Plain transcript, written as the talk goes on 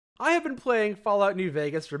I have been playing Fallout New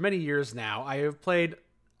Vegas for many years now. I have played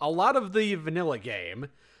a lot of the vanilla game.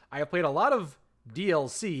 I have played a lot of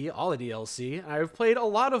DLC, all the DLC. I have played a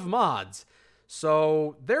lot of mods.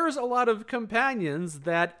 So there's a lot of companions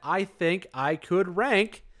that I think I could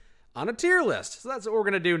rank on a tier list. So that's what we're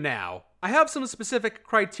going to do now. I have some specific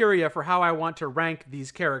criteria for how I want to rank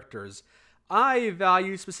these characters. I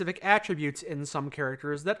value specific attributes in some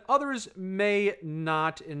characters that others may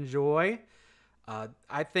not enjoy.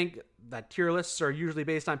 I think that tier lists are usually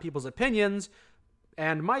based on people's opinions,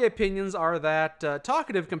 and my opinions are that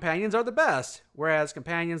talkative companions are the best, whereas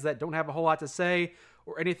companions that don't have a whole lot to say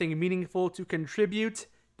or anything meaningful to contribute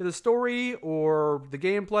to the story or the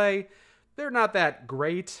gameplay, they're not that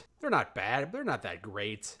great. They're not bad, but they're not that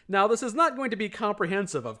great. Now, this is not going to be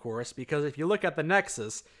comprehensive, of course, because if you look at the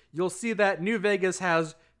Nexus, you'll see that New Vegas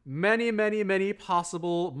has many, many, many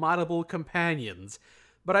possible moddable companions.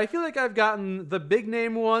 But I feel like I've gotten the big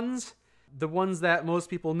name ones, the ones that most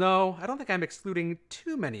people know. I don't think I'm excluding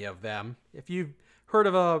too many of them. If you've heard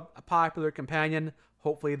of a popular companion,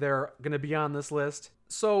 hopefully they're going to be on this list.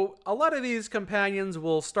 So a lot of these companions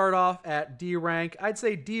will start off at D rank. I'd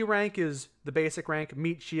say D rank is the basic rank,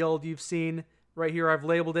 meat shield you've seen right here. I've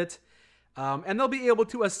labeled it. And they'll be able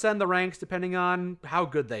to ascend the ranks depending on how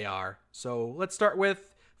good they are. So let's start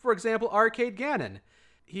with, for example, Arcade Gannon.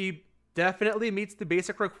 He definitely meets the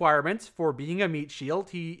basic requirements for being a meat shield.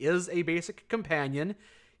 He is a basic companion.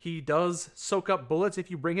 He does soak up bullets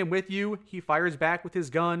if you bring him with you. He fires back with his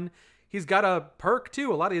gun. He's got a perk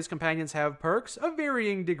too. A lot of these companions have perks of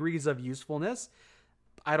varying degrees of usefulness.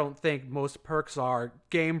 I don't think most perks are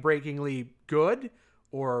game-breakingly good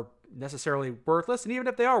or necessarily worthless. And even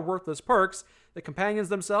if they are worthless perks, the companions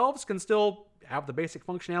themselves can still have the basic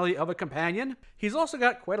functionality of a companion. He's also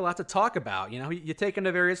got quite a lot to talk about. You know, you take him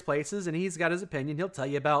to various places and he's got his opinion. He'll tell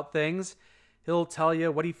you about things. He'll tell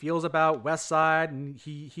you what he feels about Westside, and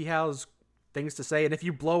he has things to say. And if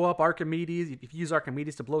you blow up Archimedes, if you use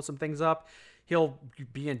Archimedes to blow some things up, he'll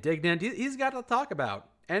be indignant. He's got to talk about.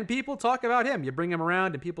 And people talk about him. You bring him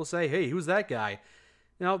around and people say, hey, who's that guy?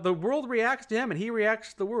 You know, the world reacts to him and he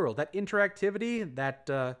reacts to the world. That interactivity,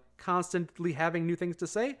 that constantly having new things to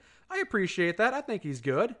say, I appreciate that. I think he's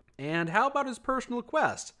good. And how about his personal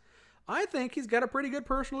quest? I think he's got a pretty good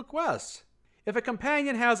personal quest. If a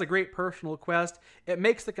companion has a great personal quest, it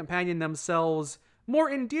makes the companion themselves more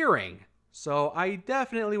endearing. So I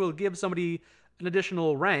definitely will give somebody an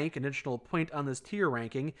additional rank, an additional point on this tier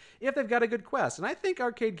ranking, if they've got a good quest. And I think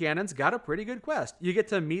Arcade Gannon's got a pretty good quest. You get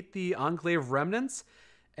to meet the Enclave Remnants,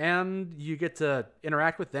 and you get to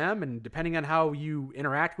interact with them, and depending on how you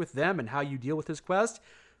interact with them and how you deal with this quest,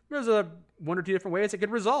 there's one or two different ways it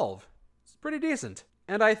could resolve. It's pretty decent.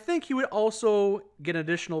 And I think he would also get an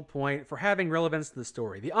additional point for having relevance to the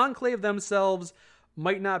story. The Enclave themselves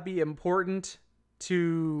might not be important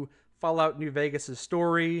to Fallout New Vegas'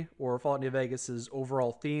 story or Fallout New Vegas'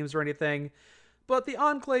 overall themes or anything, but the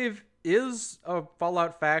Enclave is a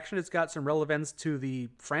Fallout faction. It's got some relevance to the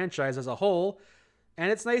franchise as a whole,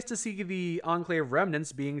 and it's nice to see the Enclave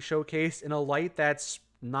remnants being showcased in a light that's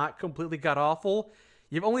not completely god-awful.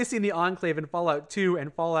 You've only seen the Enclave in Fallout 2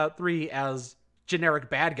 and Fallout 3 as generic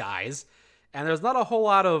bad guys, and there's not a whole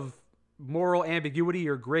lot of moral ambiguity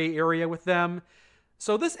or gray area with them.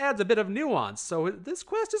 So this adds a bit of nuance. So this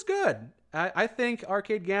quest is good. I think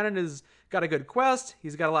Arcade Gannon has got a good quest.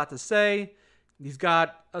 He's got a lot to say. He's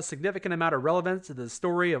got a significant amount of relevance to the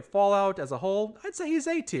story of Fallout as a whole. I'd say he's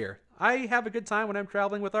A tier. I have a good time when I'm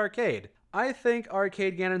traveling with Arcade. I think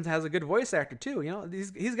Arcade Gannon has a good voice actor too. You know,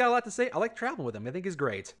 he's got a lot to say. I like traveling with him. I think he's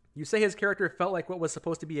great. You say his character felt like what was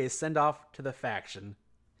supposed to be a send-off to the faction.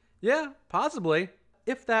 Yeah, possibly.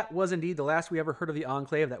 If that was indeed the last we ever heard of the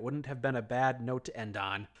Enclave, that wouldn't have been a bad note to end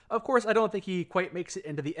on. Of course, I don't think he quite makes it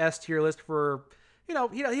into the S tier list for, you know,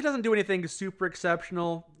 he doesn't do anything super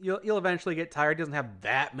exceptional. You'll eventually get tired. He doesn't have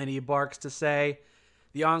that many barks to say.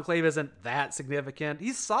 The Enclave isn't that significant.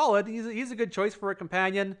 He's solid. He's a good choice for a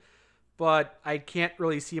companion, but I can't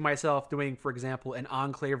really see myself doing, for example, an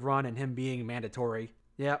Enclave run and him being mandatory.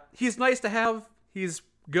 Yeah, he's nice to have. He's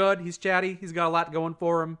good. He's chatty. He's got a lot going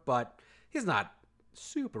for him, but he's not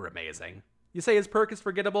super amazing. You say his perk is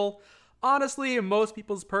forgettable. Honestly, most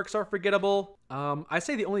people's perks are forgettable. I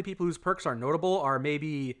say the only people whose perks are notable are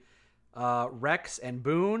maybe Rex and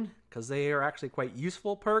Boone, because they are actually quite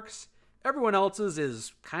useful perks. Everyone else's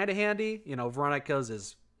is kind of handy. You know, Veronica's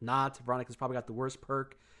is not. Veronica's probably got the worst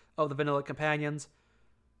perk of the vanilla companions.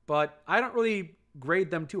 But I don't really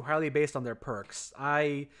grade them too highly based on their perks.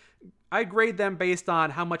 I grade them based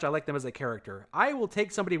on how much I like them as a character. I will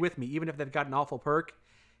take somebody with me even if they've got an awful perk.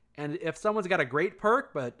 And if someone's got a great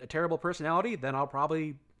perk but a terrible personality, then I'll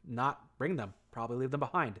probably not bring them, probably leave them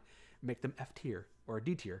behind, make them F tier or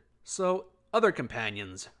D tier. So, other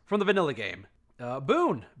companions from the vanilla game.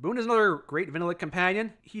 Boone. Boone is another great vanilla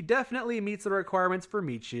companion. He definitely meets the requirements for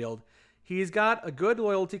Meat Shield. He's got a good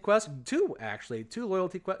loyalty quest, two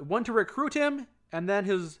loyalty quests, one to recruit him, and then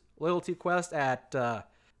his loyalty quest at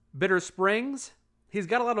Bitter Springs. He's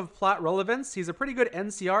got a lot of plot relevance. He's a pretty good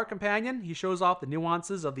NCR companion. He shows off the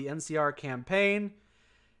nuances of the NCR campaign.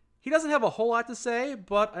 He doesn't have a whole lot to say,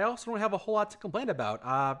 but I also don't have a whole lot to complain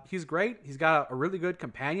about. He's great. He's got a really good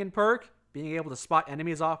companion perk, being able to spot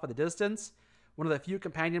enemies off at the distance. One of the few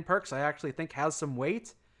companion perks I actually think has some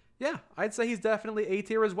weight. Yeah, I'd say he's definitely A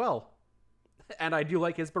tier as well. And I do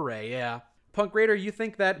like his beret, yeah. Punk Raider, you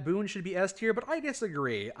think that Boone should be S tier, but I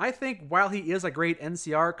disagree. I think while he is a great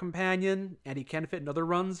NCR companion, and he can fit in other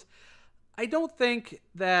runs, I don't think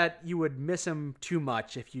that you would miss him too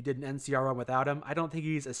much if you did an NCR run without him. I don't think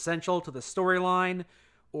he's essential to the storyline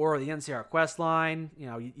or the NCR quest line. You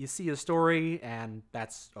know, you see his story, and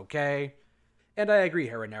that's okay. And I agree,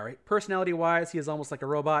 Harinari. Personality-wise, he is almost like a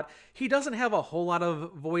robot. He doesn't have a whole lot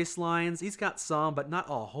of voice lines. He's got some, but not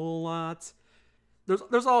a whole lot.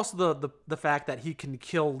 There's also the fact that he can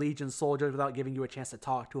kill Legion soldiers without giving you a chance to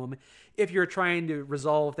talk to him. If you're trying to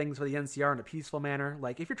resolve things for the NCR in a peaceful manner,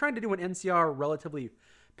 like if you're trying to do an NCR relatively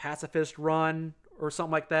pacifist run or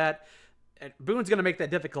something like that, Boone's going to make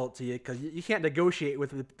that difficult to you because you can't negotiate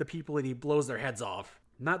with the people that he blows their heads off.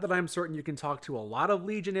 Not that I'm certain you can talk to a lot of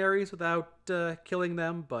Legionaries without killing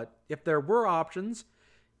them, but if there were options,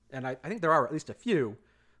 and I think there are at least a few,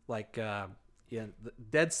 like the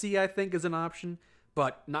Dead Sea I think is an option,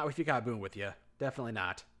 but not if you got Boone with you. Definitely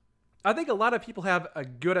not. I think a lot of people have a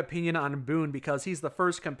good opinion on Boone because he's the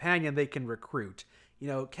first companion they can recruit. You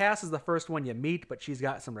know, Cass is the first one you meet, but she's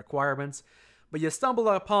got some requirements. But you stumble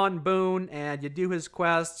upon Boone and you do his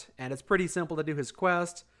quest, and it's pretty simple to do his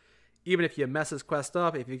quest. Even if you mess his quest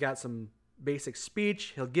up, if you got some basic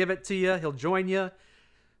speech, he'll give it to you, he'll join you.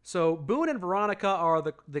 So Boone and Veronica are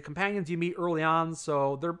the companions you meet early on,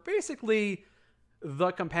 so they're basically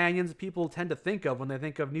the companions people tend to think of when they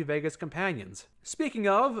think of New Vegas companions. Speaking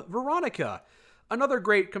of, Veronica, another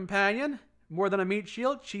great companion. More than a meat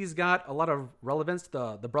shield, she's got a lot of relevance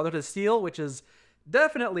to the Brotherhood of Steel, which is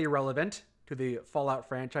definitely relevant to the Fallout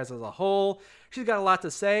franchise as a whole. She's got a lot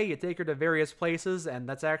to say. You take her to various places, and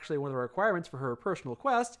that's actually one of the requirements for her personal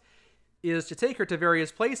quest, is to take her to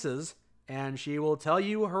various places, and she will tell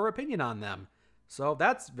you her opinion on them. So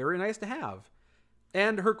that's very nice to have.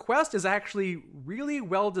 And her quest is actually really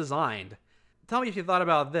well designed. Tell me if you thought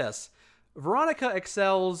about this. Veronica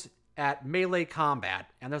excels at melee combat,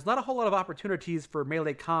 and there's not a whole lot of opportunities for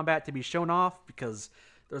melee combat to be shown off because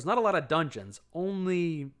there's not a lot of dungeons.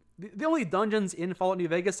 The only dungeons in Fallout New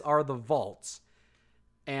Vegas are the vaults.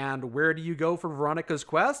 And where do you go for Veronica's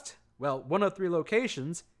quest? Well, one of 3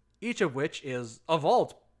 locations, each of which is a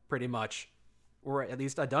vault, pretty much. Or at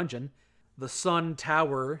least a dungeon. The Sun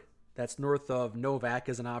Tower, that's north of Novak,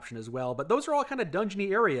 is an option as well. But those are all kind of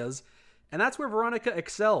dungeony areas, and that's where Veronica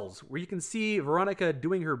excels. Where you can see Veronica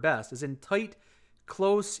doing her best is in tight,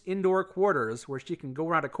 close indoor quarters where she can go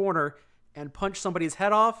around a corner and punch somebody's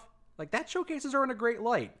head off. Like, that showcases her in a great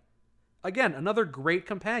light. Again, another great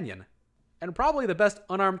companion. And probably the best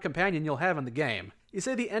unarmed companion you'll have in the game. You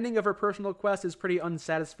say the ending of her personal quest is pretty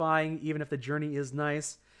unsatisfying, even if the journey is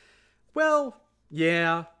nice. Well,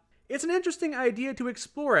 yeah. It's an interesting idea to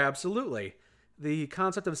explore, absolutely. The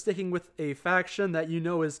concept of sticking with a faction that you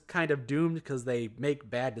know is kind of doomed because they make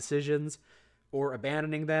bad decisions, or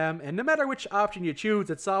abandoning them, and no matter which option you choose,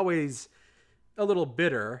 it's always a little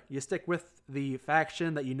bitter. You stick with the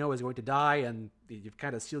faction that you know is going to die, and you've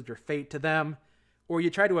kind of sealed your fate to them, or you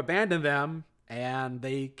try to abandon them, and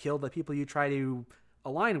they kill the people you try to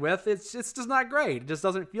align with. It's just not great. It just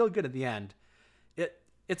doesn't feel good at the end.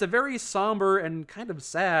 It's a very somber and kind of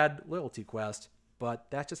sad loyalty quest, but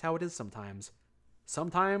that's just how it is sometimes.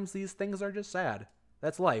 Sometimes these things are just sad.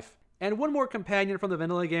 That's life. And one more companion from the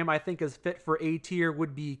vanilla game I think is fit for A tier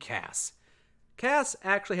would be Cass. Cass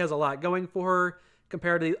actually has a lot going for her.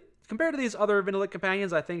 Compared to these other vanilla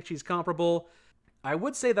companions, I think she's comparable. I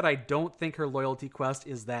would say that I don't think her loyalty quest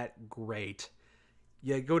is that great.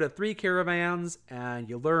 You go to 3 caravans, and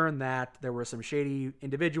you learn that there were some shady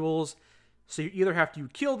individuals, so you either have to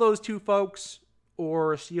kill those 2 folks,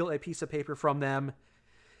 or steal a piece of paper from them.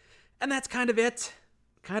 And that's kind of it.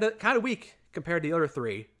 Kind of weak compared to the other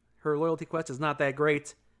 3. Her loyalty quest is not that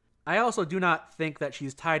great. I also do not think that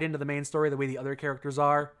she's tied into the main story the way the other characters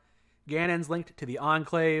are. Ganon's linked to the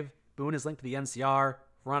Enclave, Boone is linked to the NCR,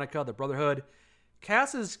 Veronica, the Brotherhood.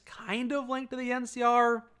 Cass is kind of linked to the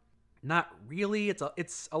NCR. Not really.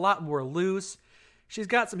 It's a lot more loose. She's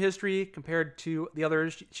got some history compared to the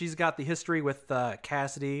others. She's got the history with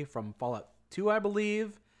Cassidy from Fallout 2, I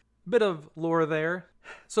believe. Bit of lore there.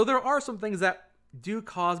 So there are some things that do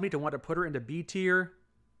cause me to want to put her into B tier,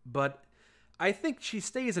 but I think she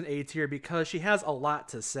stays in A tier because she has a lot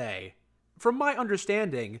to say. From my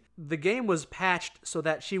understanding, the game was patched so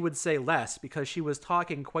that she would say less because she was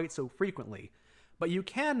talking quite so frequently. But you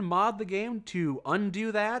can mod the game to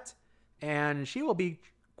undo that, and she will be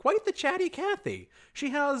quite the chatty Cathy. She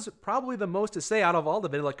has probably the most to say out of all the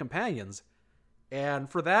vanilla companions. And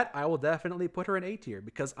for that, I will definitely put her in A tier,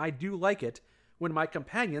 because I do like it when my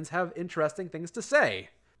companions have interesting things to say.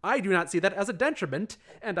 I do not see that as a detriment,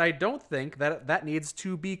 and I don't think that that needs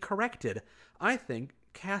to be corrected. I think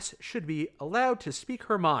Cass should be allowed to speak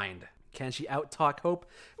her mind. Can she out-talk Hope?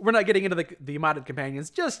 We're not getting into the modded companions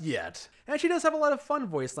just yet. And she does have a lot of fun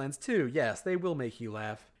voice lines too. Yes, they will make you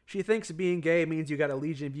laugh. She thinks being gay means you got a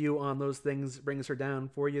Legion view on those things, brings her down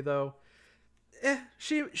for you though.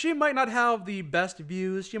 She might not have the best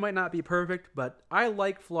views, she might not be perfect, but I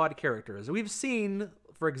like flawed characters. We've seen,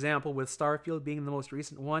 for example, with Starfield being the most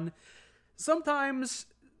recent one, sometimes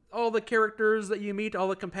all the characters that you meet, all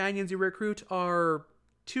the companions you recruit are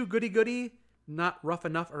too goody-goody, not rough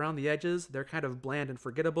enough around the edges. They're kind of bland and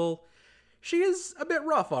forgettable. She is a bit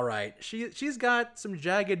rough, all right. She's got some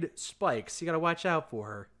jagged spikes. You gotta watch out for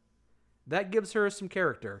her. That gives her some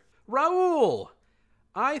character. Raul!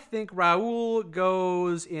 I think Raul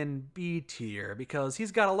goes in B tier because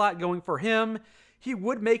he's got a lot going for him. He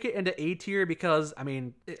would make it into A tier because, I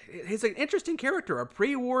mean, he's an interesting character. A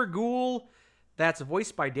pre-war ghoul that's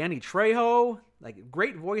voiced by Danny Trejo. Like,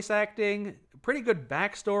 great voice acting, pretty good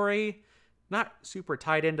backstory. Not super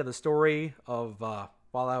tied into the story of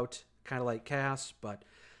Fallout, kind of like Cass, but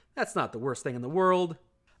that's not the worst thing in the world.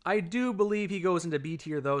 I do believe he goes into B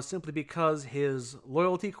tier, though, simply because his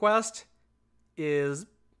loyalty quest is,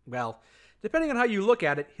 well, depending on how you look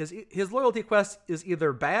at it, his loyalty quest is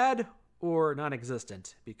either bad or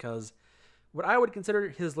non-existent, because what I would consider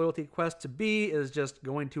his loyalty quest to be is just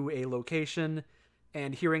going to a location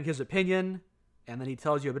and hearing his opinion, and then he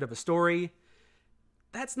tells you a bit of a story.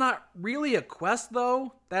 That's not really a quest,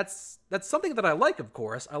 though. That's something that I like, of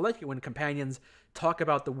course. I like it when companions talk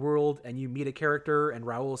about the world and you meet a character and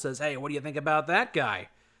Raul says, hey, what do you think about that guy?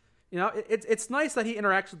 You know, it's nice that he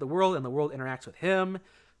interacts with the world and the world interacts with him,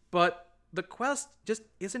 but the quest just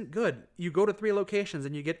isn't good. You go to 3 locations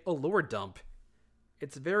and you get a lore dump.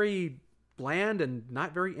 It's very bland and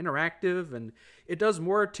not very interactive, and it does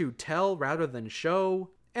more to tell rather than show.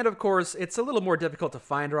 And of course, it's a little more difficult to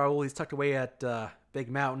find Raul. He's tucked away at Big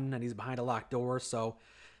Mountain and he's behind a locked door, so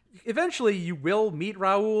eventually you will meet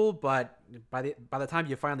Raul, but by the time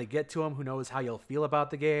you finally get to him, who knows how you'll feel about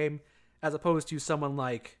the game, as opposed to someone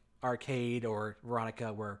like Arcade or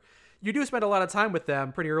Veronica, where you do spend a lot of time with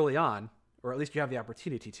them pretty early on, or at least you have the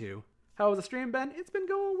opportunity to. How has the stream been? It's been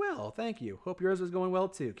going well, thank you. Hope yours is going well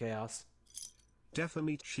too, Chaos. Def a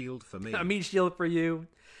meat shield for me. A meat shield for you.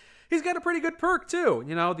 He's got a pretty good perk too.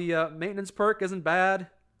 You know, the maintenance perk isn't bad,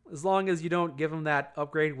 as long as you don't give him that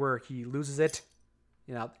upgrade where he loses it.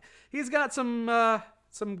 You know, he's got some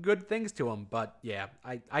good things to him, but yeah,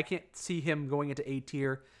 I can't see him going into A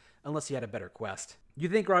tier unless he had a better quest. You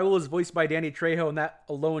think Raul is voiced by Danny Trejo and that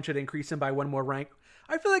alone should increase him by 1 more rank?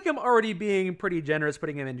 I feel like I'm already being pretty generous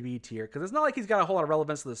putting him in B tier, because it's not like he's got a whole lot of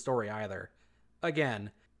relevance to the story either.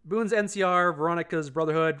 Again, Boone's NCR, Veronica's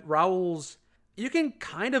Brotherhood, Raul's... You can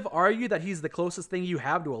kind of argue that he's the closest thing you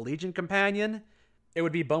have to a Legion companion. It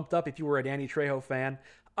would be bumped up if you were a Danny Trejo fan.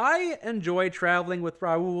 I enjoy traveling with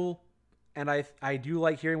Raul, and I do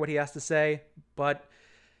like hearing what he has to say, but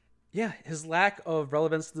yeah, his lack of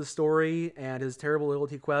relevance to the story and his terrible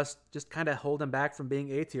loyalty quest just kind of hold him back from being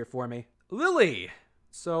A tier for me. Lily!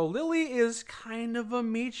 So Lily is kind of a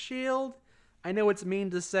meat shield. I know it's mean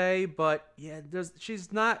to say, but yeah,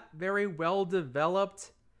 she's not very well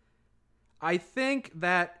developed. I think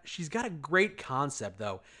that she's got a great concept,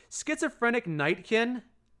 though. Schizophrenic Nightkin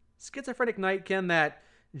that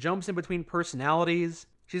jumps in between personalities.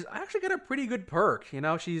 She's actually got a pretty good perk. You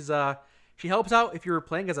know, she helps out if you're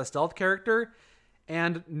playing as a stealth character.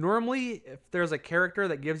 And normally, if there's a character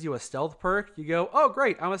that gives you a stealth perk, you go, oh,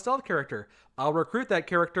 great, I'm a stealth character. I'll recruit that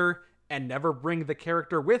character and never bring the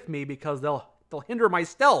character with me because they'll hinder my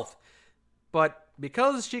stealth. But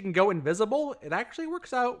because she can go invisible, it actually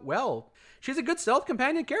works out well. She's a good stealth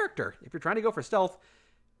companion character. If you're trying to go for stealth,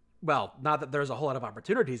 well, not that there's a whole lot of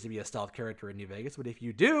opportunities to be a stealth character in New Vegas, but if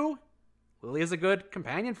you do, Lily is a good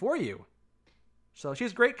companion for you. So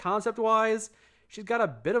she's great concept-wise. She's got a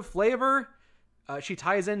bit of flavor. She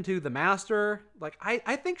ties into the Master. Like,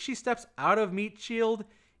 I think she steps out of Meat Shield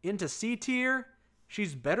into C tier.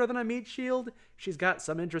 She's better than a meat shield. She's got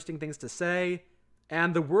some interesting things to say.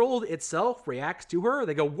 And the world itself reacts to her.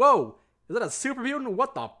 They go, whoa, is that a super mutant?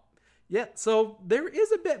 What the? Yeah, so there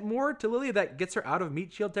is a bit more to Lily that gets her out of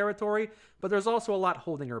meat shield territory, but there's also a lot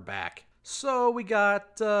holding her back. So we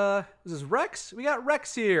got, this is Rex? We got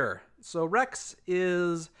Rex here. So Rex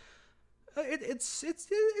is, it's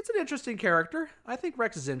an interesting character. I think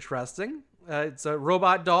Rex is interesting. It's a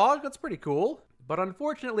robot dog. That's pretty cool. But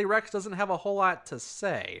unfortunately, Rex doesn't have a whole lot to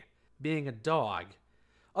say, being a dog.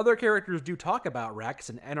 Other characters do talk about Rex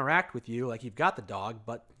and interact with you like you've got the dog,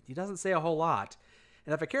 but he doesn't say a whole lot.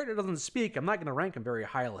 And if a character doesn't speak, I'm not going to rank him very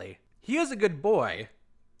highly. He is a good boy,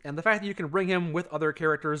 and the fact that you can bring him with other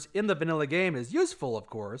characters in the vanilla game is useful, of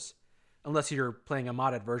course, unless you're playing a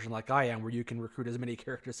modded version like I am, where you can recruit as many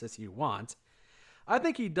characters as you want. I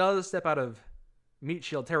think he does step out of meat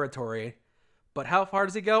shield territory, but how far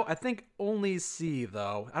does he go? I think only C,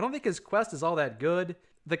 though. I don't think his quest is all that good.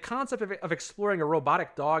 The concept of exploring a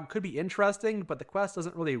robotic dog could be interesting, but the quest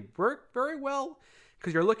doesn't really work very well,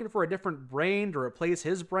 because you're looking for a different brain to replace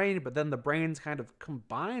his brain, but then the brains kind of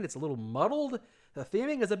combine. It's a little muddled. The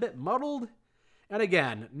theming is a bit muddled. And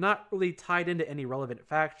again, not really tied into any relevant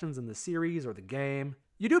factions in the series or the game.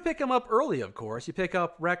 You do pick him up early, of course. You pick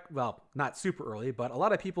up Rex, well, not super early, but a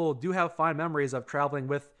lot of people do have fond memories of traveling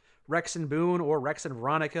with Rex and Boone or Rex and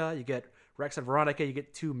Veronica. You get Rex and Veronica, you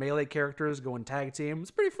get two melee characters going tag team. It's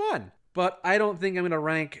pretty fun. But I don't think I'm going to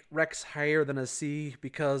rank Rex higher than a C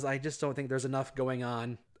because I just don't think there's enough going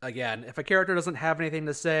on. Again, if a character doesn't have anything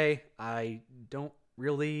to say, I don't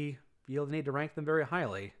really feel the need to rank them very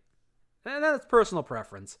highly. And that's personal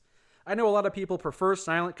preference. I know a lot of people prefer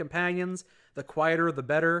silent companions. The quieter, the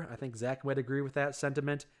better. I think Zach might agree with that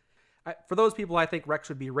sentiment. For those people, I think Rex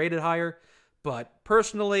would be rated higher. But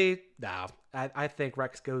personally, no. I think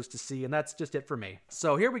Rex goes to C, and that's just it for me.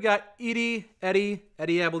 So here we got Eddie,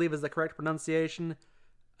 I believe is the correct pronunciation.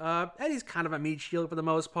 Eddie's kind of a meat shield for the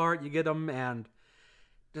most part. You get him, and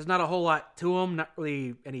there's not a whole lot to him, not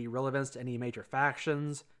really any relevance to any major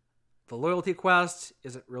factions. The loyalty quest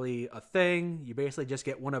isn't really a thing. You basically just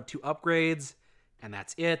get one of two upgrades, and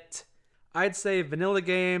that's it. I'd say vanilla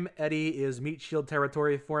game, Eddie is meat shield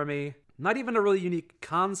territory for me. Not even a really unique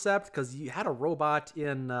concept, because you had a robot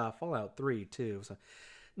in Fallout 3 too. So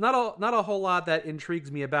not a whole lot that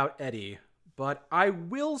intrigues me about Eddie. But I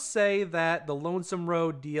will say that the Lonesome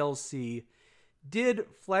Road DLC did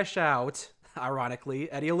flesh out,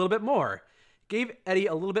 ironically, Eddie a little bit more. Gave Eddie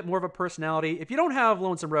a little bit more of a personality. If you don't have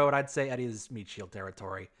Lonesome Road, I'd say Eddie is meat shield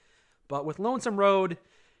territory. But with Lonesome Road,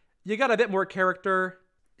 you got a bit more character.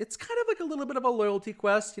 It's kind of like a little bit of a loyalty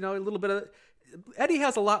quest, you know, a little bit of... Eddie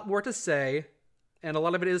has a lot more to say, and a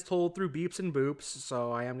lot of it is told through beeps and boops, so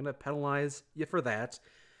I am going to penalize you for that.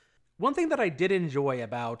 One thing that I did enjoy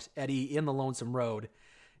about Eddie in the Lonesome Road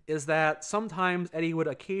is that sometimes Eddie would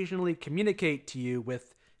occasionally communicate to you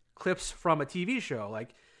with clips from a TV show,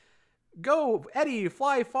 like, "Go, Eddie,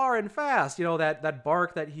 fly far and fast," you know, that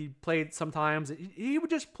bark that he played sometimes. He would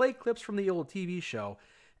just play clips from the old TV show,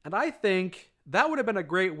 and I think that would have been a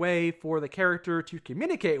great way for the character to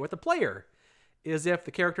communicate with the player. Is if the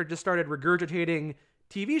character just started regurgitating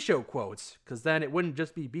TV show quotes, because then it wouldn't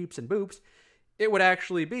just be beeps and boops. It would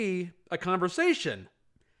actually be a conversation.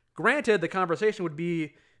 Granted, the conversation would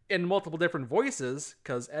be in multiple different voices,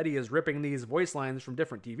 because Eddie is ripping these voice lines from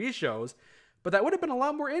different TV shows, but that would have been a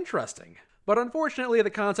lot more interesting. But unfortunately, the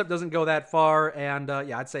concept doesn't go that far, and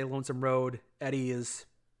yeah, I'd say Lonesome Road, Eddie is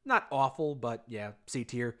not awful, but yeah, C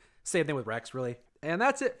tier. Same thing with Rex, really. And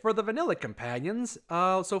that's it for the vanilla companions.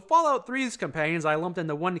 So Fallout 3's companions I lumped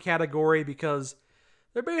into one category because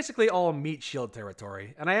they're basically all meat shield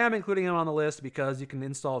territory. And I am including them on the list because you can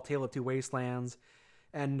install Tale of Two Wastelands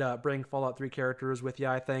and bring Fallout 3 characters with you,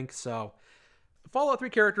 I think. So Fallout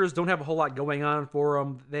 3 characters don't have a whole lot going on for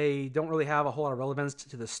them. They don't really have a whole lot of relevance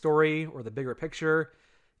to the story or the bigger picture.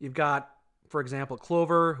 You've got, for example,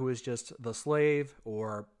 Clover, who is just the slave,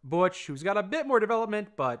 or Butch, who's got a bit more development,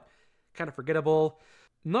 but kind of forgettable.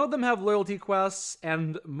 None of them have loyalty quests,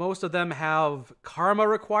 and most of them have karma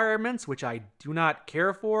requirements, which I do not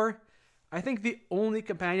care for. I think the only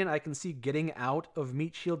companion I can see getting out of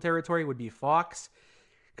meat shield territory would be Fox,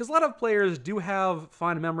 because a lot of players do have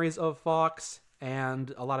fond memories of Fox,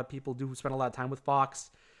 and a lot of people do spend a lot of time with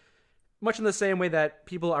Fox. Much in the same way that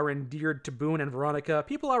people are endeared to Boone and Veronica,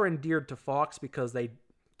 people are endeared to Fox because they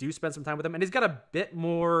do spend some time with him, and he's got a bit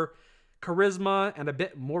more charisma and a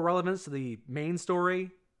bit more relevance to the main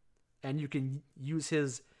story, and you can use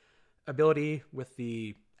his ability with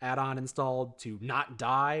the add-on installed to not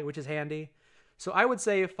die, which is handy. So I would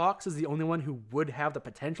say Fox is the only one who would have the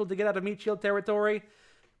potential to get out of meat shield territory,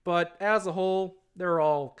 but as a whole, they're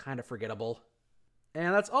all kind of forgettable.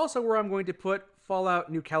 And that's also where I'm going to put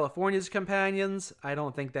Fallout New California's companions. I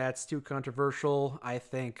don't think that's too controversial. I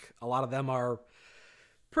think a lot of them are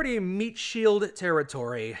pretty meat shield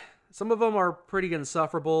territory. Some of them are pretty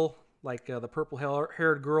insufferable, like the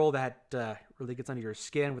purple-haired girl that really gets under your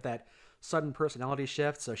skin with that sudden personality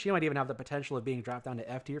shift. So she might even have the potential of being dropped down to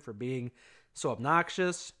F tier for being so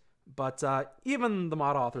obnoxious. But even the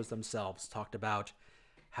mod authors themselves talked about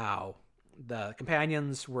how the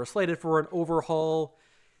companions were slated for an overhaul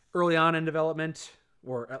early on in development,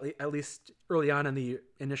 or at least early on in the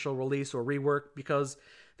initial release or rework, because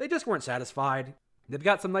they just weren't satisfied. They've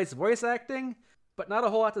got some nice voice acting, but not a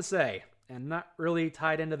whole lot to say, and not really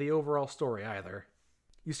tied into the overall story either.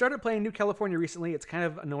 You started playing New California recently. It's kind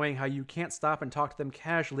of annoying how you can't stop and talk to them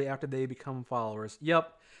casually after they become followers.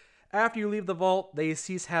 Yep. After you leave the vault, they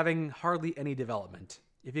cease having hardly any development.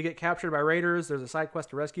 If you get captured by raiders, there's a side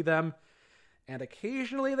quest to rescue them, and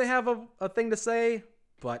occasionally they have a thing to say,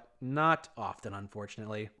 but not often,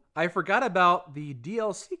 unfortunately. I forgot about the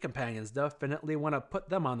DLC companions. Definitely want to put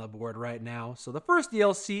them on the board right now. So the first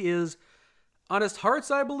DLC is Honest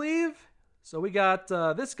Hearts, I believe. So we got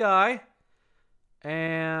this guy,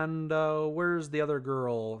 and where's the other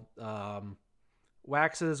girl?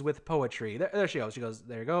 Waxes with Poetry. There she goes. She goes,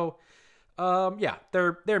 there you go. Yeah,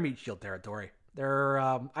 they're meat shield territory. They're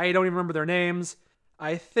I don't even remember their names.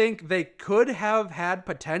 I think they could have had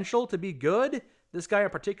potential to be good. This guy in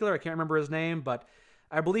particular, I can't remember his name, but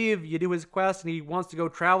I believe you do his quest and he wants to go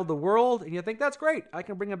travel the world, and you think, that's great. I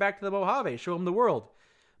can bring him back to the Mojave, show him the world.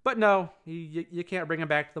 But no, you can't bring him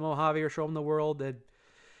back to the Mojave or show him the world.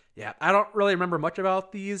 Yeah, I don't really remember much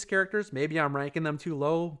about these characters. Maybe I'm ranking them too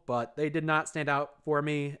low, but they did not stand out for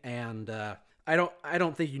me, and I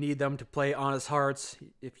don't think you need them to play Honest Hearts.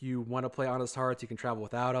 If you want to play Honest Hearts, you can travel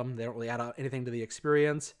without them. They don't really add anything to the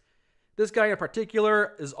experience. This guy in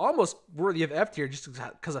particular is almost worthy of F tier just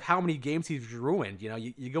because of how many games he's ruined. You know,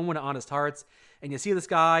 you go into Honest Hearts and you see this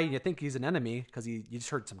guy and you think he's an enemy because you just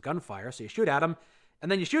heard some gunfire, so you shoot at him,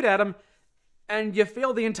 and then you shoot at him and you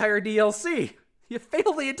fail the entire DLC. You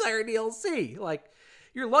fail the entire DLC. Like,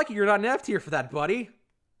 you're lucky you're not an F tier for that, buddy.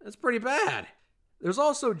 That's pretty bad. There's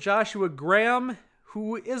also Joshua Graham,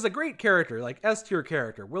 who is a great character, like S tier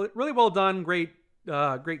character. Really well done, great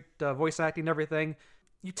voice acting and everything.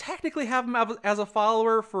 You technically have him as a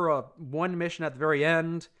follower for one mission at the very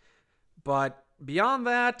end, but beyond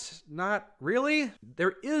that, not really.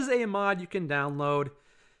 There is a mod you can download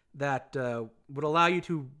that would allow you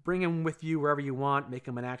to bring him with you wherever you want, make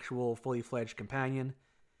him an actual fully fledged companion.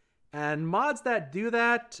 And mods that do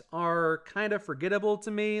that are kind of forgettable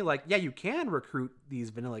to me. Like, yeah, you can recruit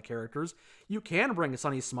these vanilla characters. You can bring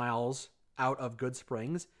Sunny Smiles out of Good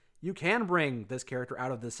Springs. You can bring this character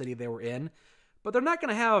out of the city they were in. But they're not going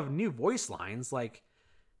to have new voice lines. Like,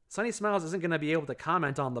 Sunny Smiles isn't going to be able to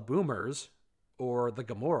comment on the Boomers or the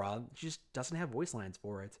Gamora. She just doesn't have voice lines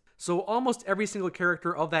for it. So almost every single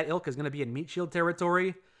character of that ilk is going to be in meat shield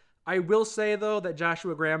territory. I will say, though, that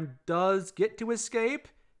Joshua Graham does get to escape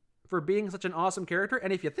for being such an awesome character.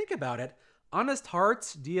 And if you think about it, Honest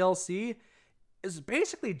Hearts DLC is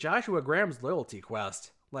basically Joshua Graham's loyalty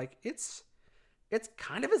quest. Like, it's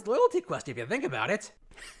kind of his loyalty quest if you think about it.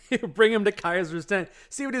 You bring him to Kaiser's tent,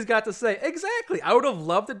 see what he's got to say. Exactly. I would have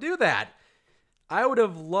loved to do that. I would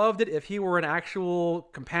have loved it if he were an actual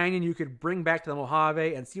companion you could bring back to the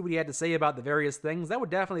Mojave and see what he had to say about the various things. That would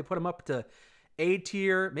definitely put him up to A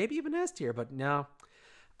tier, maybe even S tier, but no.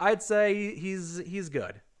 I'd say he's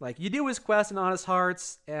good. Like, you do his quest in Honest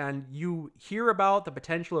Hearts, and you hear about the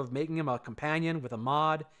potential of making him a companion with a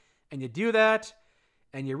mod, and you do that,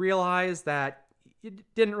 and you realize that you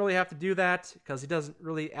didn't really have to do that because he doesn't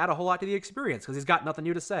really add a whole lot to the experience because he's got nothing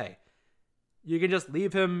new to say. You can just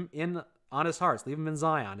leave him in Honest Hearts, leave him in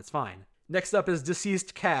Zion, it's fine. Next up is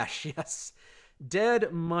Deceased Cash, yes.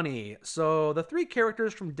 Dead Money. So the three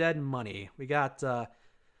characters from Dead Money. We got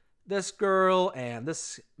this girl and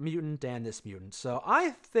this mutant and this mutant. So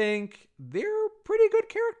I think they're pretty good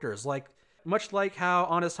characters. Like, much like how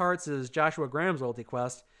Honest Hearts is Joshua Graham's loyalty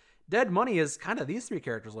quest, Dead Money is kind of these three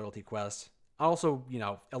characters' loyalty quest. Also, you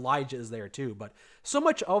know, Elijah is there too, but so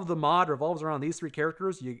much of the mod revolves around these three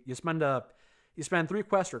characters. You spend 3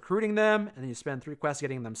 quests recruiting them, and then you spend 3 quests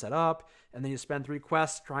getting them set up, and then you spend 3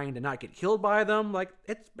 quests trying to not get killed by them. Like,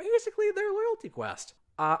 it's basically their loyalty quest.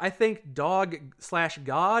 I think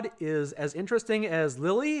Dog/God is as interesting as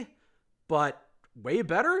Lily, but way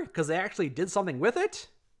better because they actually did something with it.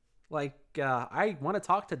 Like, I want to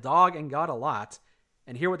talk to Dog and God a lot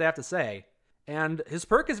and hear what they have to say. And his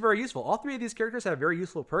perk is very useful. All 3 of these characters have very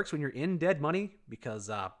useful perks when you're in Dead Money because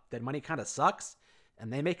Dead Money kind of sucks,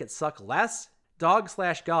 and they make it suck less.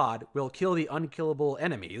 Dog/God will kill the unkillable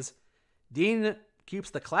enemies. Dean keeps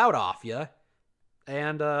the cloud off you.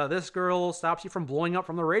 And this girl stops you from blowing up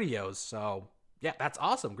from the radios. So, yeah, that's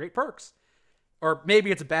awesome. Great perks. Or maybe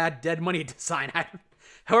it's a bad dead money design.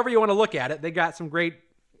 However you want to look at it, they got some great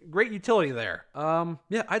utility there.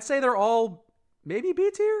 Yeah, I'd say they're all maybe B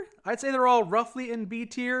tier. I'd say they're all roughly in B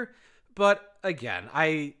tier. But again,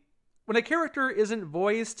 when a character isn't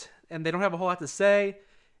voiced and they don't have a whole lot to say,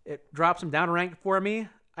 it drops them down a rank for me.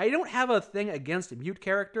 I don't have a thing against mute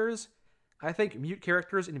characters. I think mute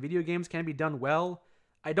characters in video games can be done well.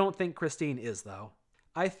 I don't think Christine is, though.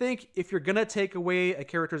 I think if you're going to take away a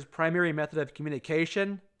character's primary method of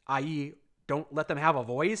communication, i.e. don't let them have a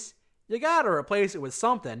voice, you gotta replace it with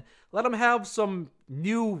something. Let them have some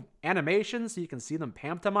new animations so you can see them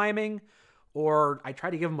pantomiming. Or I tried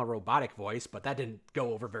to give them a robotic voice, but that didn't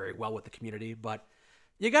go over very well with the community. But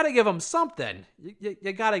you gotta give them something. You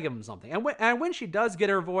gotta give them something. And when she does get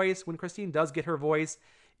her voice, when Christine does get her voice,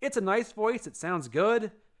 it's a nice voice. It sounds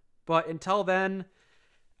good. But until then,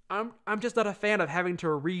 I'm just not a fan of having to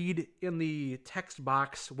read in the text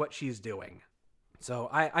box what she's doing. So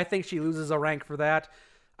I think she loses a rank for that.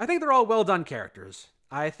 I think they're all well done characters.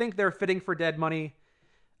 I think they're fitting for Dead Money.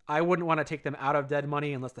 I wouldn't want to take them out of Dead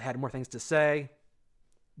Money unless they had more things to say.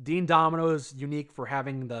 Dean Domino's unique for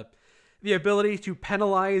having the ability to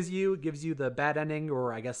penalize you, gives you the bad ending,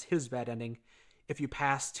 or I guess his bad ending, if you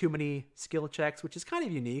pass too many skill checks, which is kind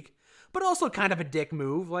of unique, but also kind of a dick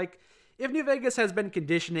move. Like, if New Vegas has been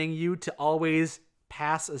conditioning you to always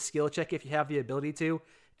pass a skill check if you have the ability to,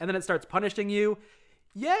 and then it starts punishing you,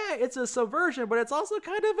 yeah, it's a subversion, but it's also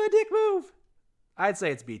kind of a dick move. I'd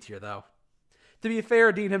say it's B tier, though. To be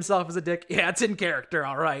fair, Dean himself is a dick. Yeah, it's in character,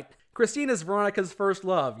 all right. Christine is Veronica's first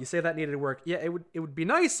love. You say that needed work. Yeah, it would be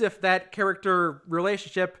nice if that character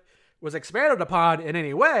relationship was expanded upon in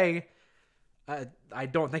any way. I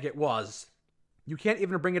don't think it was. You can't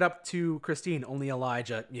even bring it up to Christine, only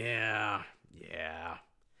Elijah. Yeah.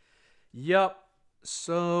 Yup.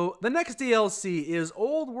 So, the next DLC is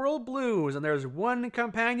Old World Blues, and there's one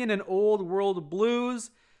companion in Old World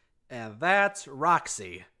Blues, and that's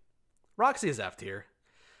Roxy. Roxy is F tier.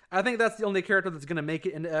 I think that's the only character that's going to make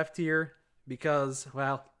it into F tier, because,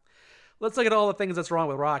 well, let's look at all the things that's wrong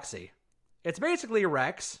with Roxy. It's basically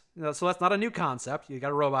Rex, so that's not a new concept. You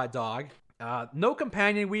got a robot dog. No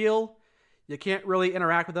companion wheel. You can't really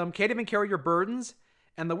interact with them. Can't even carry your burdens.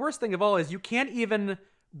 And the worst thing of all is you can't even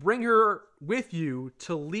bring her with you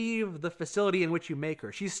to leave the facility in which you make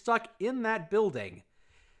her. She's stuck in that building.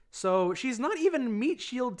 So she's not even meat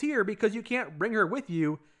shield tier because you can't bring her with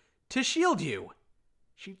you to shield you.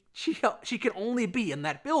 She can only be in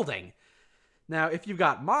that building. Now, if you've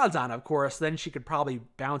got mods on, of course, then she could probably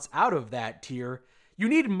bounce out of that tier. You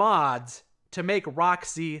need mods to make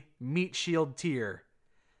Roxy meat shield tier.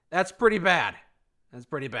 That's pretty bad.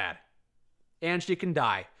 And she can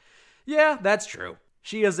die. Yeah, that's true.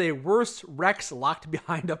 She is a worse Rex locked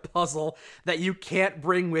behind a puzzle that you can't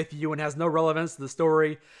bring with you and has no relevance to the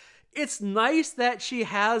story. It's nice that she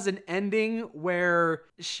has an ending where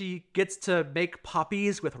she gets to make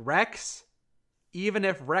puppies with Rex, even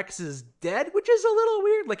if Rex is dead, which is a little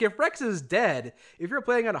weird. Like, if Rex is dead, if you're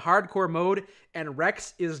playing on a hardcore mode and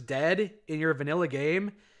Rex is dead in your vanilla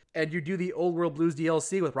game, and you do the Old World Blues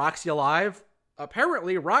DLC with Roxy alive,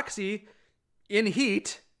 apparently Roxy, in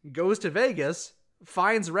heat, goes to Vegas,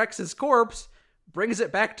 finds Rex's corpse, brings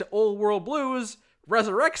it back to Old World Blues,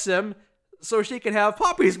 resurrects him, so she can have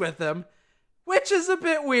puppies with him, which is a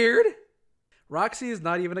bit weird. Roxy is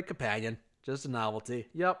not even a companion, just a novelty.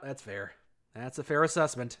 Yep, that's fair. That's a fair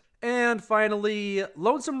assessment. And finally,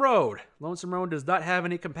 Lonesome Road. Lonesome Road does not have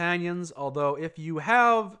any companions, although if you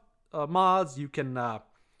have mods, you can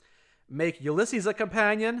make Ulysses a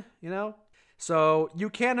companion, you know? So you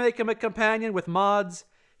can make him a companion with mods.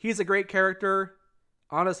 He's a great character.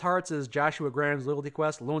 Honest Hearts is Joshua Graham's loyalty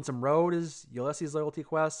quest. Lonesome Road is Ulysses' loyalty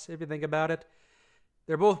quest, if you think about it.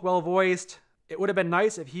 They're both well voiced. It would have been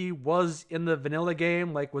nice if he was in the vanilla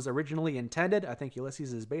game like was originally intended. I think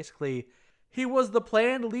Ulysses is basically... he was the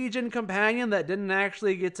planned Legion companion that didn't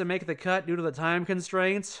actually get to make the cut due to the time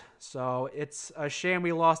constraints. So it's a shame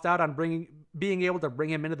we lost out on being able to bring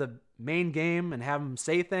him into the main game and have him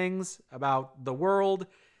say things about the world,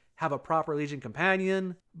 have a proper Legion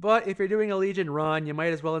companion. But if you're doing a Legion run, you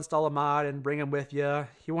might as well install a mod and bring him with you.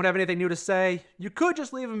 He won't have anything new to say. You could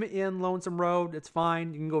just leave him in Lonesome Road. It's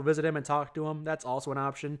fine. You can go visit him and talk to him. That's also an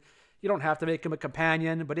option. You don't have to make him a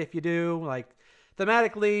companion, but if you do, like,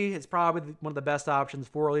 thematically, it's probably one of the best options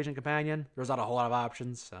for a Legion companion. There's not a whole lot of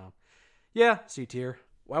options, so yeah, C tier.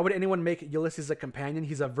 Why would anyone make Ulysses a companion?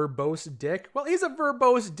 He's a verbose dick. Well, he's a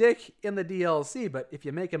verbose dick in the DLC, but if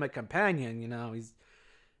you make him a companion, he's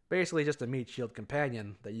basically just a meat shield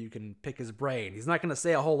companion that you can pick his brain. He's not going to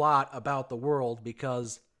say a whole lot about the world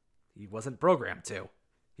because he wasn't programmed to.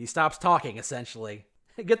 He stops talking, essentially.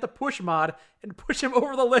 Get the push mod and push him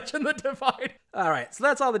over the ledge in the divide. Alright, so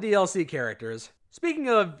that's all the DLC characters. Speaking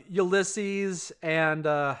of Ulysses and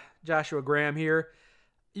Joshua Graham here,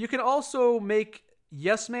 you can also make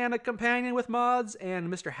Yes Man a companion with mods and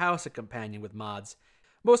Mr. House a companion with mods.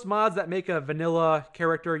 Most mods that make a vanilla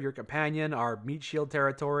character your companion are meat shield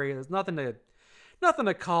territory. There's nothing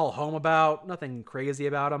to call home about, nothing crazy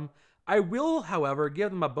about them. I will, however,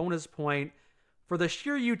 give them a bonus point for the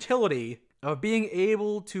sheer utility of being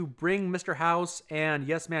able to bring Mr. House and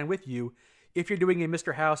Yes Man with you if you're doing a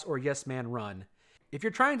Mr. House or Yes Man run. If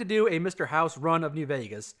you're trying to do a Mr. House run of New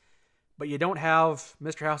Vegas, but you don't have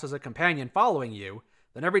Mr. House as a companion following you,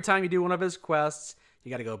 then every time you do one of his quests,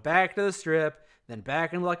 you got to go back to the strip, then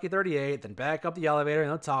back in Lucky 38, then back up the elevator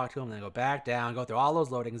and then talk to him, then go back down, go through all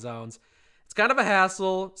those loading zones. It's kind of a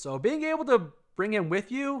hassle, so being able to bring him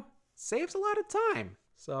with you saves a lot of time.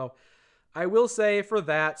 So I will say for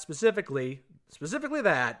that, specifically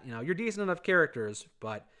that, you're decent enough characters,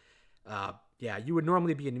 but yeah, you would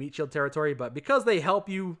normally be in meat shield territory, but because they help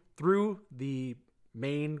you through the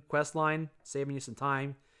main quest line, saving you some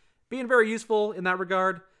time, being very useful in that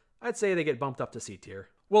regard, I'd say they get bumped up to C tier.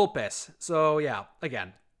 Vulpes. So yeah,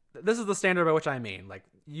 again, this is the standard by which I mean. Like,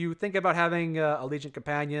 you think about having a Legion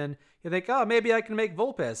companion, you think, oh, maybe I can make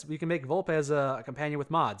Vulpes. We can make Vulpes a companion with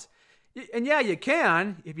mods. And yeah, you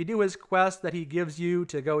can. If you do his quest that he gives you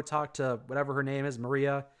to go talk to whatever her name is,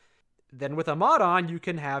 Maria, then with a mod on, you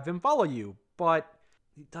can have him follow you. But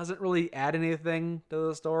he doesn't really add anything to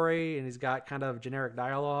the story, and he's got kind of generic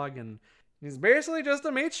dialogue, and he's basically just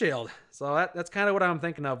a meat shield. So that's kind of what I'm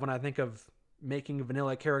thinking of when I think of making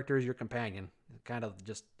vanilla characters your companion. Kind of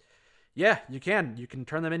just, yeah, you can. You can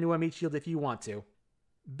turn them into a meat shield if you want to.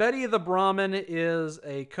 Betty the Brahmin is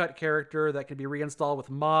a cut character that can be reinstalled with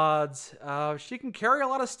mods. She can carry a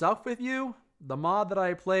lot of stuff with you. The mod that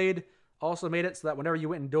I played also made it so that whenever you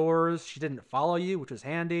went indoors, she didn't follow you, which was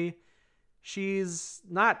handy. She's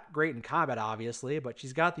not great in combat, obviously, but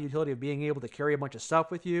she's got the utility of being able to carry a bunch of stuff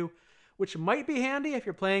with you, which might be handy if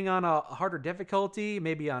you're playing on a harder difficulty,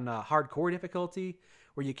 maybe on a hardcore difficulty,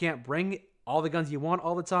 where you can't bring all the guns you want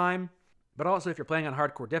all the time. But also if you're playing on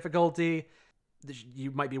hardcore difficulty, you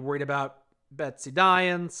might be worried about Betsy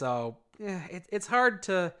dying, so it's hard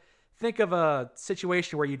to think of a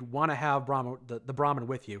situation where you'd want to have the Brahmin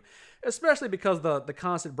with you, especially because the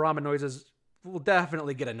constant Brahmin noises will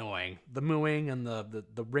definitely get annoying. The mooing and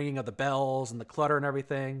the ringing of the bells and the clutter and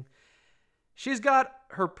everything. She's got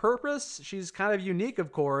her purpose. She's kind of unique,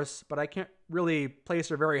 of course, but I can't really place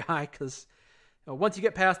her very high because once you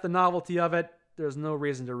get past the novelty of it, there's no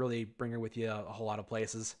reason to really bring her with you a whole lot of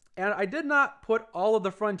places. And I did not put all of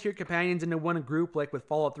the Frontier companions into one group like with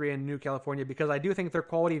Fallout 3 and New California because I do think their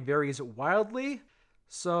quality varies wildly.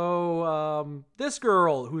 So this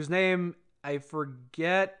girl, whose name I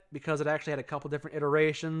forget because it actually had a couple different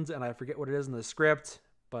iterations and I forget what it is in the script,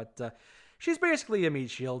 but she's basically a meat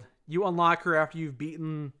shield. You unlock her after you've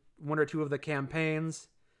beaten one or two of the campaigns.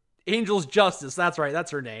 Angel's Justice, that's right,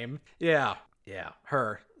 that's her name. Yeah,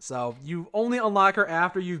 her. So you only unlock her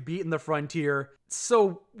after you've beaten the Frontier.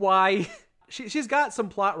 So why? She's got some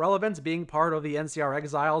plot relevance being part of the NCR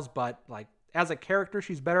Exiles, but like as a character,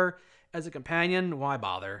 she's better. As a companion, why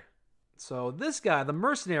bother? So this guy, the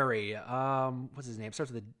mercenary, what's his name?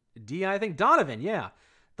 Starts with a D, I think. Donovan, yeah.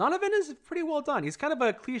 Donovan is pretty well done. He's kind of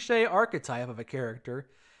a cliche archetype of a character.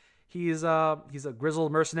 He's a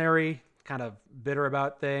grizzled mercenary, kind of bitter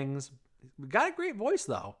about things. Got a great voice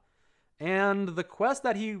though. And the quest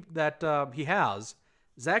that he has,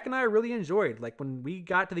 Zach and I really enjoyed. Like when we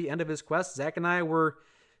got to the end of his quest, Zach and I were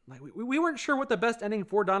like, we weren't sure what the best ending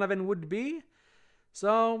for Donovan would be.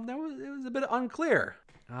 So it was a bit unclear.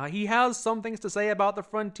 He has some things to say about the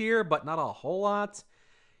Frontier, but not a whole lot.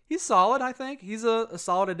 He's solid, I think. He's a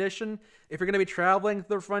solid addition. If you're going to be traveling to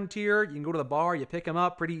the Frontier, you can go to the bar, you pick him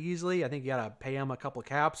up pretty easily. I think you got to pay him a couple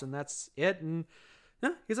caps, and that's it. And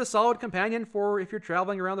yeah, he's a solid companion for if you're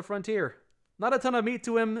traveling around the Frontier. Not a ton of meat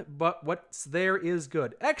to him, but what's there is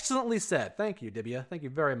good. Excellently said. Thank you, Dibia. Thank you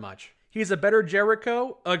very much. He's a better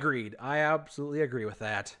Jericho? Agreed. I absolutely agree with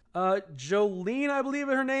that. Jolene, I believe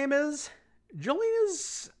her name is. Jolene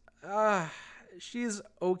is, she's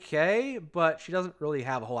okay, but she doesn't really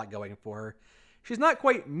have a whole lot going for her. She's not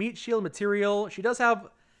quite meat shield material. She does have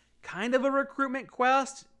kind of a recruitment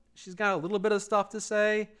quest. She's got a little bit of stuff to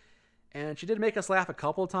say, and she did make us laugh a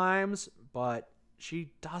couple times, but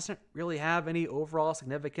she doesn't really have any overall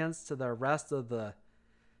significance to the rest of the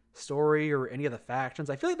story or any of the factions.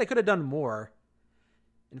 I feel like they could have done more.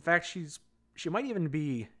 In fact, she might even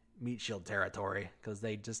be Meat Shield territory, because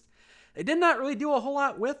they did not really do a whole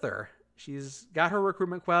lot with her. She's got her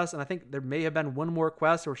recruitment quest, and I think there may have been one more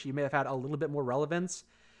quest where she may have had a little bit more relevance.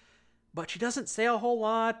 But she doesn't say a whole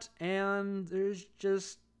lot, and there's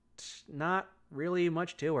just not really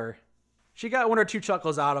much to her. She got one or two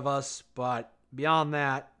chuckles out of us, but beyond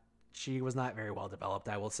that, she was not very well developed,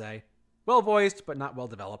 I will say. Well voiced, but not well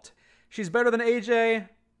developed. She's better than AJ.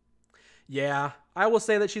 Yeah, I will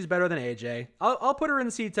say that she's better than AJ. I'll put her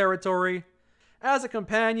in C territory. As a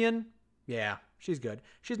companion, yeah, she's good.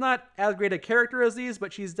 She's not as great a character as these,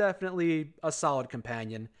 but she's definitely a solid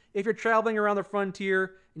companion. If you're traveling around the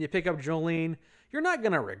frontier and you pick up Jolene, you're not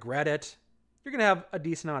going to regret it. You're going to have a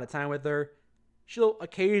decent amount of time with her. She'll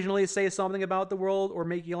occasionally say something about the world or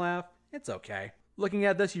make you laugh. It's okay. Looking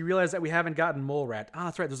at this, you realize that we haven't gotten Mole Rat. Ah,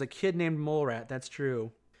 that's right, there's a kid named Mole Rat. That's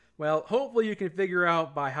true. Well, hopefully you can figure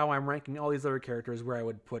out by how I'm ranking all these other characters where I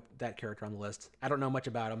would put that character on the list. I don't know much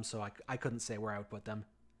about them, so I couldn't say where I would put them.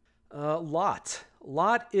 Lot.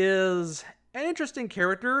 Lot is an interesting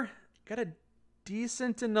character. Got a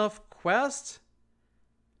decent enough quest.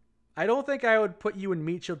 I don't think I would put you in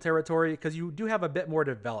Meat Shield territory because you do have a bit more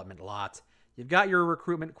development, Lot. You've got your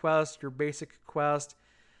recruitment quest, your basic quest.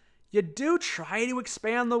 You do try to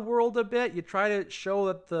expand the world a bit. You try to show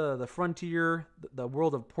that the frontier, the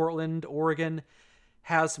world of Portland, Oregon,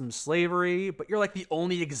 has some slavery, but you're like the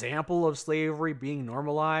only example of slavery being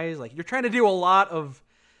normalized. Like, you're trying to do a lot of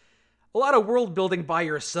world building by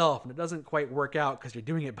yourself, and it doesn't quite work out because you're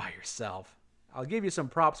doing it by yourself. I'll give you some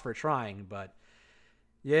props for trying, but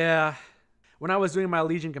yeah. When I was doing my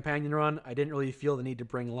Legion Companion run, I didn't really feel the need to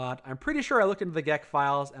bring Lot. I'm pretty sure I looked into the GEC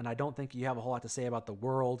files, and I don't think you have a whole lot to say about the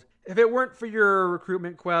world. If it weren't for your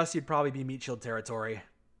recruitment quest, you'd probably be Meat Shield territory.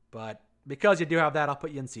 But because you do have that, I'll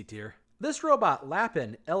put you in C tier. This robot,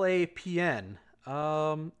 Lapin, L-A-P-N,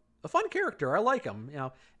 a fun character. I like him,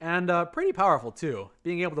 and pretty powerful too.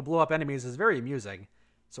 Being able to blow up enemies is very amusing.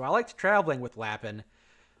 So I liked traveling with Lapin,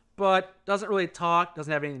 but doesn't really talk,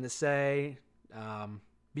 doesn't have anything to say.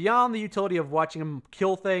 Beyond the utility of watching him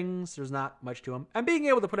kill things, there's not much to him. And being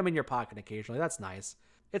able to put him in your pocket occasionally, that's nice.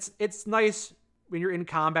 It's nice when you're in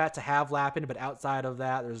combat to have Lapin, but outside of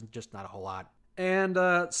that, there's just not a whole lot. And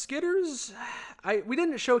Skitters, we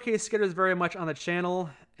didn't showcase Skitters very much on the channel,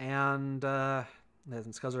 and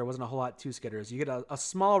it's because there wasn't a whole lot to Skitters. You get a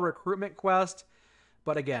small recruitment quest,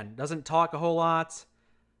 but again, doesn't talk a whole lot.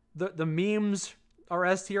 The memes are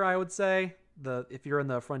S tier, I would say. If you're in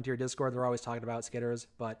the Frontier Discord, they're always talking about Skitters.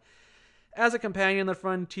 But as a companion in the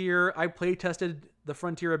Frontier, I play tested the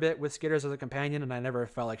Frontier a bit with Skitters as a companion, and I never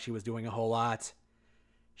felt like she was doing a whole lot.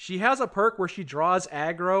 She has a perk where she draws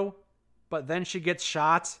aggro, but then she gets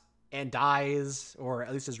shot and dies, or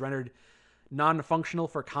at least is rendered non-functional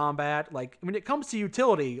for combat. Like, when it comes to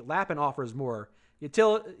utility, Lapin offers more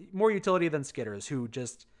utility than Skitters, who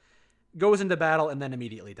just goes into battle and then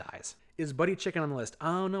immediately dies. Is Buddy Chicken on the list?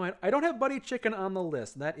 Oh, no, I don't have Buddy Chicken on the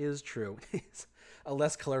list. That is true. He's a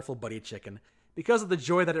less colorful Buddy Chicken. Because of the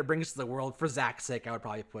joy that it brings to the world, for Zach's sake, I would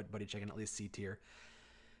probably put Buddy Chicken at least C tier.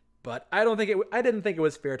 But I didn't think it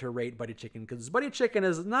was fair to rate Buddy Chicken, because Buddy Chicken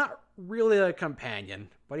is not really a companion.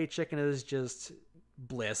 Buddy Chicken is just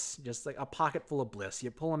bliss, just like a pocket full of bliss.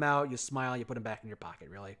 You pull him out, you smile, you put him back in your pocket,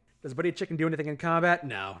 really. Does Buddy Chicken do anything in combat?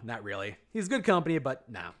 No, not really. He's good company, but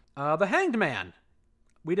no. The Hanged Man.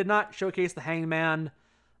 We did not showcase the Hanged Man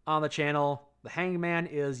on the channel. The Hanged Man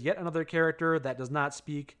is yet another character that does not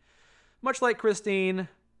speak. Much like Christine,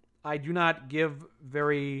 I do not give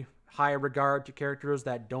very high regard to characters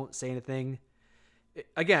that don't say anything.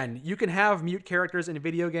 Again, you can have mute characters in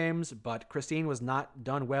video games, but Christine was not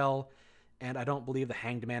done well, and I don't believe the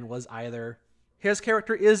Hanged Man was either. His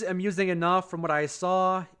character is amusing enough from what I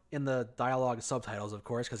saw in the dialogue subtitles, of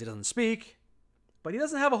course, because he doesn't speak. But he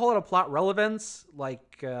doesn't have a whole lot of plot relevance.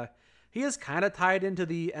 Like, he is kind of tied into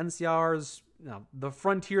the NCR's, the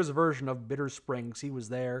Frontiers version of Bitter Springs. He was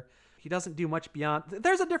there. He doesn't do much beyond.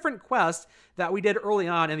 There's a different quest that we did early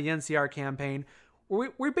on in the NCR campaign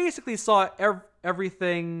where we basically saw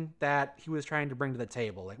everything that he was trying to bring to the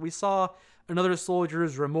table. Like, we saw another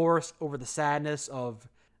soldier's remorse over the sadness of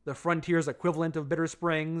the Frontier's equivalent of Bitter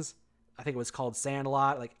Springs. I think it was called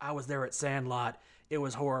Sandlot. Like, I was there at Sandlot. It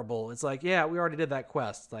was horrible. It's like, yeah, we already did that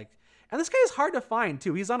quest. Like, and this guy is hard to find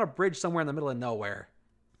too. He's on a bridge somewhere in the middle of nowhere.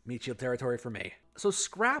 Meat Shield territory for me. So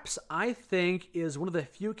Scraps, I think, is one of the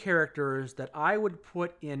few characters that I would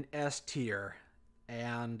put in S tier.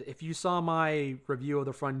 And if you saw my review of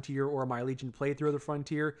the Frontier or my Legion playthrough of the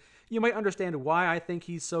Frontier, you might understand why I think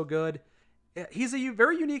he's so good. He's a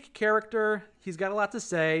very unique character. He's got a lot to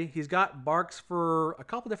say. He's got barks for a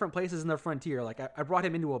couple different places in the Frontier. Like, I brought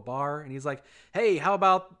him into a bar, and he's like, hey, how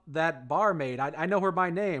about that barmaid? I know her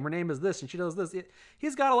by name. Her name is this, and she does this.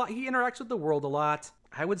 He's got a lot. He interacts with the world a lot.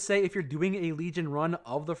 I would say if you're doing a Legion run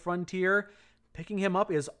of the Frontier, picking him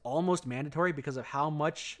up is almost mandatory because of how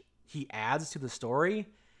much he adds to the story.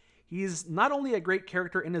 He's not only a great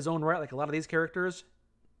character in his own right, like a lot of these characters,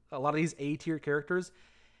 a lot of these A-tier characters.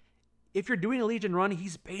 If you're doing a Legion run,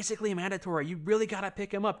 he's basically mandatory. You really gotta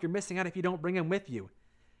pick him up. You're missing out if you don't bring him with you.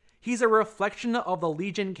 He's a reflection of the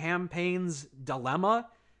Legion campaign's dilemma,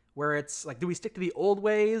 where it's like, do we stick to the old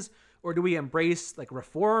ways, or do we embrace like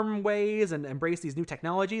reform ways and embrace these new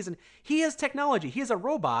technologies? And he is technology. He is a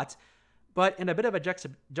robot, but in a bit of a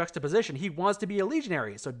juxtaposition, he wants to be a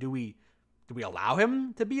legionary. So do we allow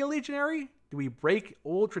him to be a legionary? Do we break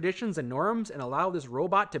old traditions and norms and allow this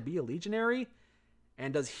robot to be a legionary?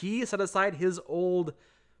 And does he set aside his old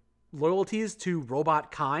loyalties to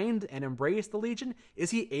robot kind and embrace the Legion? Is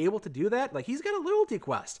he able to do that? Like, he's got a loyalty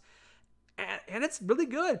quest. And it's really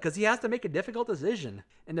good because he has to make a difficult decision.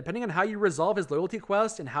 And depending on how you resolve his loyalty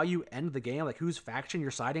quest and how you end the game, like whose faction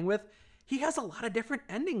you're siding with, he has a lot of different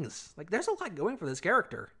endings. Like, there's a lot going for this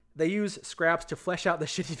character. They use Scraps to flesh out the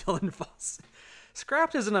shitty villain boss.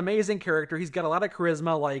 Scraps is an amazing character. He's got a lot of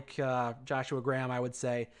charisma, like Joshua Graham, I would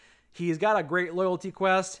say. He's got a great loyalty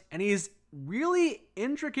quest, and he's really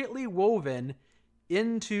intricately woven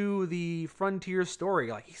into the Frontier story.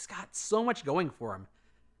 Like, he's got so much going for him.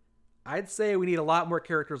 I'd say we need a lot more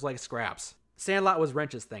characters like Scraps. Sandlot was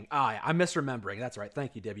Wrench's thing. I'm misremembering. That's right.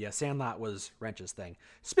 Thank you, Divya. Sandlot was Wrench's thing.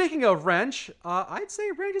 Speaking of Wrench, I'd say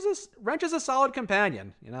Wrench is a solid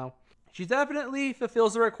companion, you know. She definitely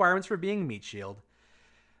fulfills the requirements for being Meat Shield.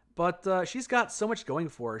 But she's got so much going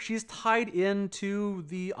for her. She's tied into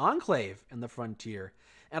the Enclave in the Frontier.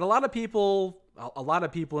 And a lot of people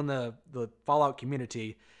in the Fallout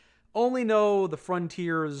community only know the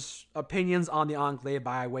Frontier's opinions on the Enclave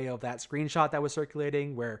by way of that screenshot that was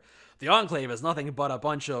circulating, where the Enclave is nothing but a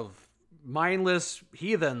bunch of mindless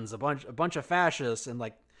heathens, a bunch of fascists, and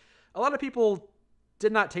like a lot of people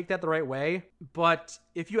did not take that the right way. But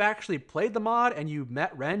if you actually played the mod and you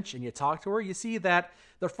met Wrench and you talked to her, you see that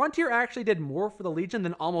the Frontier actually did more for the Legion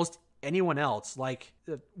than almost anyone else. Like,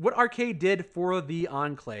 what Arcade did for the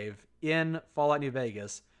Enclave in Fallout New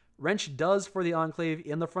Vegas, Wrench does for the Enclave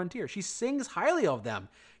in the Frontier. She sings highly of them.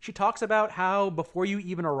 She talks about how before you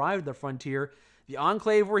even arrived at the Frontier, the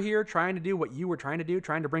Enclave were here trying to do what you were trying to do,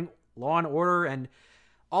 trying to bring law and order and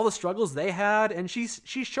all the struggles they had, and she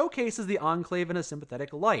showcases the Enclave in a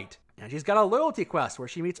sympathetic light. And she's got a loyalty quest where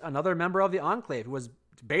she meets another member of the Enclave who was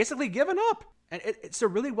basically given up. And it's a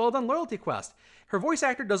really well-done loyalty quest. Her voice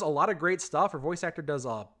actor does a lot of great stuff. Her voice actor does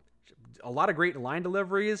a lot of great line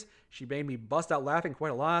deliveries. She made me bust out laughing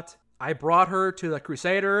quite a lot. I brought her to the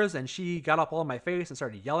Crusaders, and she got up all in my face and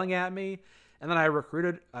started yelling at me. And then I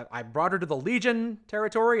brought her to the Legion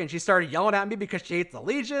territory, and she started yelling at me because she hates the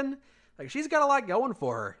Legion. Like, she's got a lot going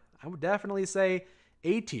for her. I would definitely say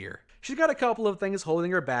A tier. She's got a couple of things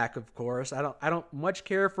holding her back, of course. I don't much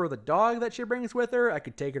care for the dog that she brings with her. I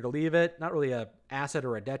could take her to leave it. Not really a asset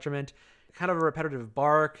or a detriment. Kind of a repetitive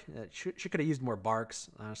bark. She could have used more barks,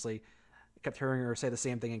 honestly. I kept hearing her say the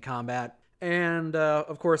same thing in combat. And,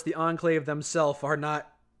 of course, the Enclave themselves are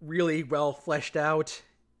not really well fleshed out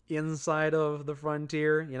inside of the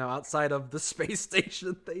Frontier, you know, outside of the space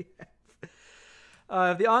station they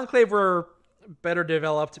have. If the Enclave were better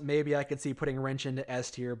developed, maybe I could see putting Wrench into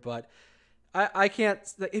S tier, but I can't.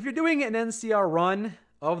 If you're doing an NCR run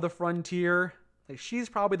of the Frontier, like, she's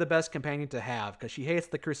probably the best companion to have because she hates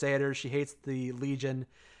the Crusaders, she hates the Legion,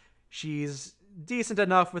 she's decent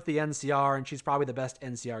enough with the NCR, and she's probably the best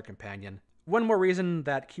NCR companion. One more reason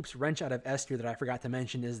that keeps Wrench out of S tier that I forgot to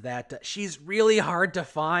mention is that she's really hard to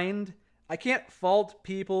find. I can't fault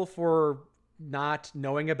people for not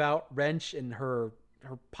knowing about Wrench and her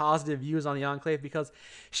positive views on the Enclave because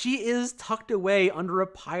she is tucked away under a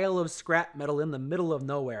pile of scrap metal in the middle of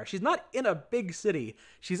nowhere. She's not in a big city.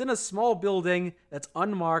 She's in a small building that's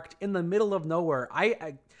unmarked in the middle of nowhere.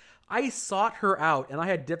 I sought her out, and I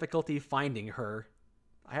had difficulty finding her.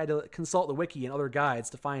 I had to consult the wiki and other guides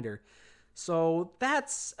to find her. So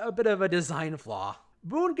that's a bit of a design flaw.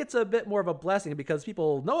 Boone gets a bit more of a blessing because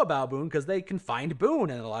people know about Boone because they can find Boone,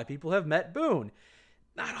 and a lot of people have met Boone.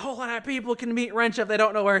 Not a whole lot of people can meet Wrench if they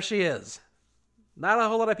don't know where she is. Not a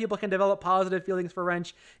whole lot of people can develop positive feelings for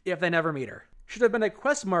Wrench if they never meet her. should have been a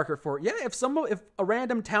quest marker for it. Yeah, if a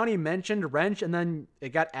random townie mentioned wrench and then it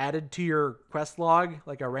got added to your quest log,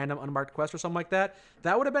 like a random unmarked quest or something like that,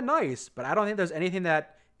 that would have been nice. But I don't think there's anything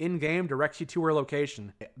that in-game directs you to her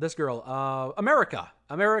location. This girl,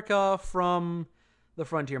 America from the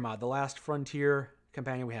Frontier mod, the last Frontier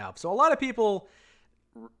companion we have. So a lot of people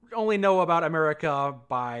only know about America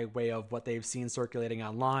by way of what they've seen circulating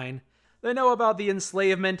online. They know about the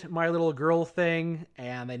enslavement My Little Girl thing,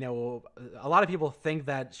 and they know a lot of people think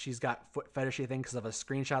that she's got foot fetishy things because of a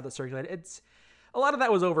screenshot that circulated. A lot of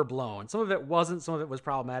that was overblown. Some of it wasn't, some of it was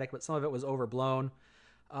problematic, but some of it was overblown.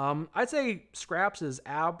 I'd say Scraps is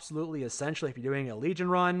absolutely essential if you're doing a Legion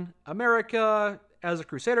run. America as a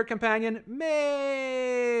Crusader companion,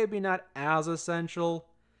 maybe not as essential.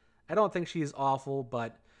 I don't think she's awful,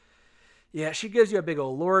 but yeah, she gives you a big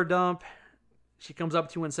old lore dump. She comes up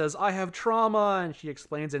to you and says, I have trauma, and she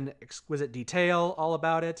explains in exquisite detail all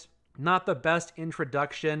about it. Not the best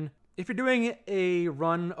introduction. If you're doing a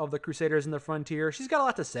run of the Crusaders in the Frontier, she's got a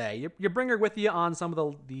lot to say. You bring her with you on some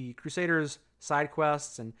of the Crusaders side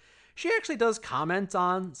quests, and she actually does comment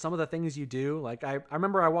on some of the things you do. Like, I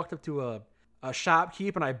remember I walked up to a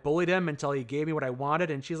shopkeep and I bullied him until he gave me what I wanted,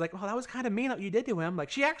 and she's like, oh, that was kind of mean what you did to him. Like,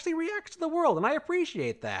 she actually reacts to the world, and I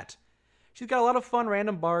appreciate that. She's got a lot of fun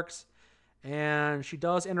random barks, and she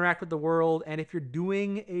does interact with the world, and if you're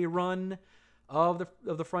doing a run of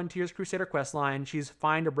the Frontiers Crusader questline, she's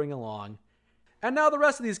fine to bring along. And now the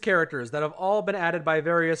rest of these characters that have all been added by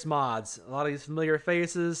various mods. A lot of these familiar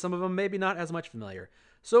faces, some of them maybe not as much familiar.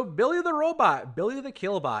 So Billy the Robot, Billy the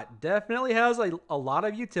Killbot, definitely has a lot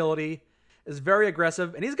of utility, is very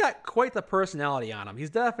aggressive, and he's got quite the personality on him. He's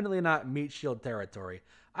definitely not meat shield territory.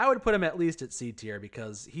 I would put him at least at C tier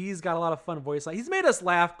because he's got a lot of fun voice line. He's made us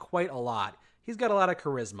laugh quite a lot. He's got a lot of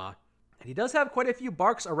charisma. And he does have quite a few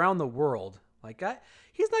barks around the world. Like,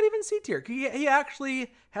 he's not even C tier. He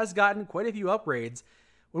actually has gotten quite a few upgrades.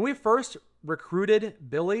 When we first recruited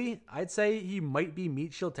Billy, I'd say he might be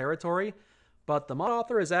meat shield territory. But the mod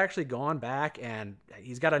author has actually gone back and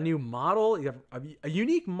he's got a new model. You have a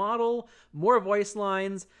unique model, more voice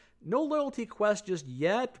lines. No loyalty quest just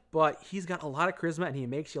yet, but he's got a lot of charisma and he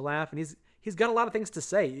makes you laugh, and he's got a lot of things to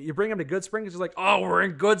say. You bring him to Good Springs, he's like, oh, we're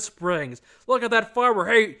in Good Springs. Look at that farmer.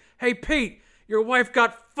 Hey, Pete, your wife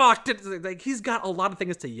got fucked. Like, he's got a lot of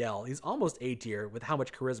things to yell. He's almost A tier with how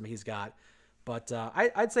much charisma he's got. But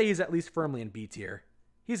I'd say he's at least firmly in B tier.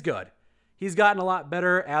 He's good. He's gotten a lot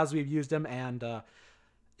better as we've used him, and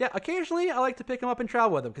yeah, occasionally I like to pick him up and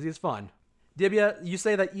travel with him because he's fun. Dibia, you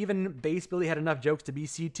say that even base Billy had enough jokes to be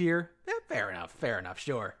C tier? Yeah, fair enough,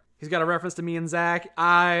 sure. He's got a reference to me and Zach.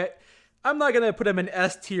 I'm not going to put him in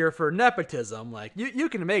S tier for nepotism. Like, you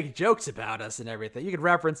can make jokes about us and everything. You can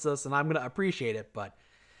reference us, and I'm going to appreciate it, but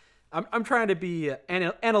I'm trying to be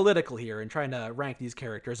analytical here and trying to rank these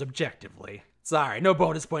characters objectively. Sorry, no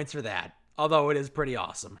bonus points for that, although it is pretty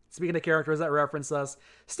awesome. Speaking of characters that reference us,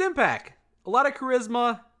 Stimpak, a lot of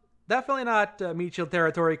charisma, definitely not meat shield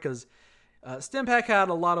territory, because Stimpak had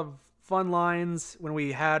a lot of fun lines when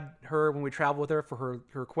we traveled with her for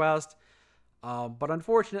her quest. But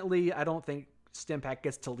unfortunately, I don't think Stimpak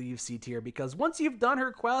gets to leave C tier, because once you've done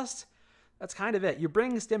her quest, that's kind of it. You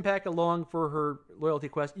bring Stimpak along for her loyalty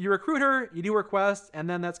quest. You recruit her, you do her quest, and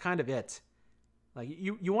then that's kind of it. Like,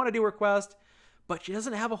 you want to do her quest, but she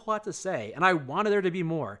doesn't have a whole lot to say, and I wanted there to be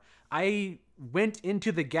more. I went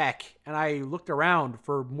into the GEC, and I looked around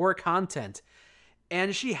for more content,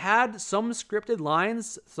 and she had some scripted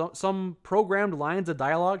lines, some programmed lines of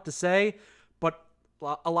dialogue to say, but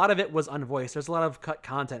a lot of it was unvoiced. There's a lot of cut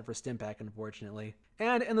content for Stimpak, unfortunately.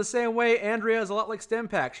 And in the same way, Andrea is a lot like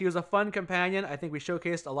Stimpak. She was a fun companion. I think we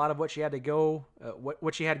showcased a lot of what she had to go,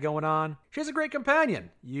 what she had going on. She's a great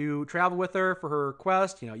companion. You travel with her for her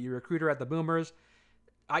quest. You recruit her at the Boomers.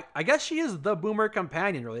 I guess she is the Boomer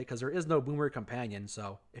companion, really, because there is no Boomer companion.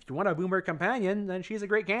 So if you want a Boomer companion, then she's a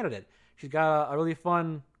great candidate. She's got a really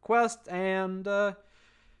fun quest, and yeah,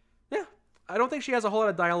 I don't think she has a whole lot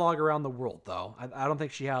of dialogue around the world, though. I don't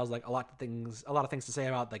think she has like a lot of things to say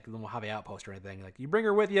about like the Mojave Outpost or anything. Like, you bring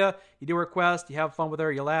her with you, you do her quest, you have fun with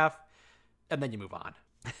her, you laugh, and then you move on.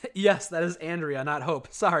 Yes, that is Andrea, not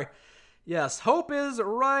Hope. Sorry. Yes, Hope is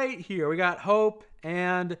right here. We got Hope,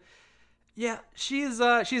 and yeah, she's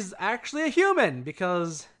actually a human,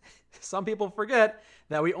 because some people forget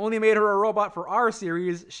that we only made her a robot for our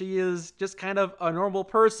series. She is just kind of a normal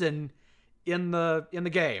person in the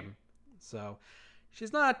game. So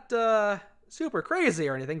she's not super crazy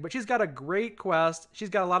or anything, but she's got a great quest. She's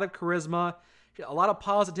got a lot of charisma, a lot of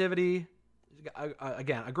positivity.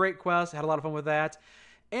 Again, a great quest. Had a lot of fun with that.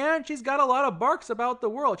 And she's got a lot of barks about the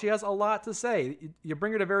world. She has a lot to say. You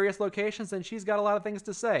bring her to various locations and she's got a lot of things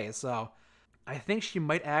to say. So I think she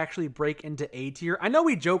might actually break into A tier. I know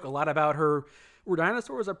we joke a lot about her. Were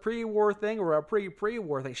dinosaurs a pre-war thing or a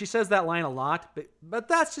pre-war thing? She says that line a lot, but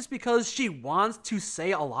that's just because she wants to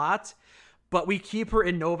say a lot. But we keep her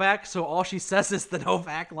in Novak, so all she says is the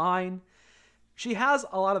Novak line. She has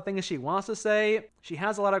a lot of things she wants to say. She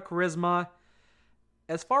has a lot of charisma.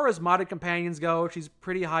 As far as modded companions go, she's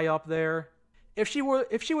pretty high up there. If she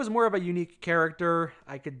was more of a unique character,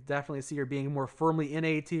 I could definitely see her being more firmly in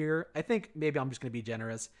A tier. I think maybe I'm just going to be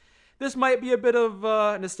generous. This might be a bit of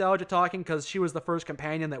nostalgia talking because she was the first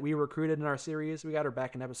companion that we recruited in our series. We got her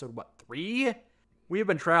back in episode, 3? We've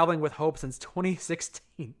been traveling with Hope since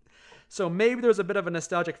 2016. So maybe there's a bit of a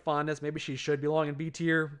nostalgic fondness. Maybe she should belong in B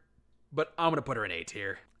tier, but I'm going to put her in A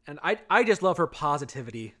tier. And I just love her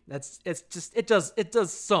positivity. It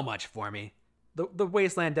does so much for me. The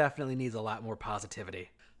Wasteland definitely needs a lot more positivity.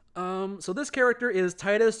 So this character is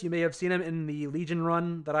Titus. You may have seen him in the Legion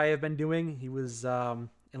run that I have been doing. He was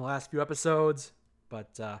in the last few episodes,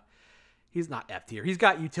 but he's not F tier. He's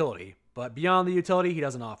got utility, but beyond the utility, he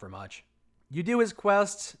doesn't offer much. You do his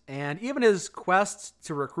quest, and even his quest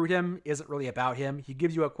to recruit him isn't really about him. He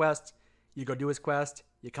gives you a quest, you go do his quest,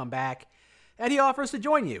 you come back, and he offers to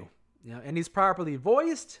join you. And he's properly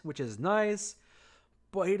voiced, which is nice,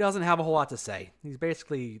 but he doesn't have a whole lot to say. He's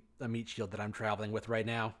basically a meat shield that I'm traveling with right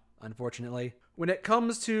now, unfortunately. When it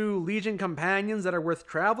comes to Legion companions that are worth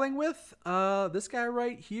traveling with, this guy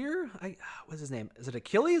right here, what's his name? Is it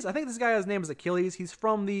Achilles? I think this guy's name is Achilles. He's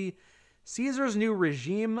from the Caesar's New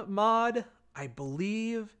Regime mod, I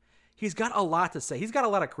believe. He's got a lot to say. He's got a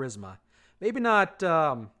lot of charisma. Maybe not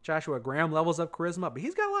Joshua Graham levels of charisma, but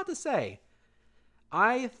he's got a lot to say.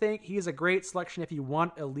 I think he's a great selection if you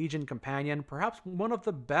want a Legion companion. Perhaps one of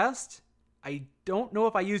the best. I don't know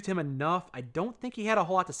if I used him enough. I don't think he had a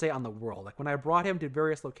whole lot to say on the world. Like when I brought him to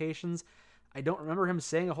various locations, I don't remember him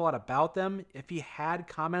saying a whole lot about them. If he had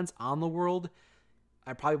comments on the world,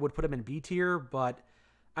 I probably would put him in B tier, but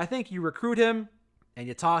I think you recruit him and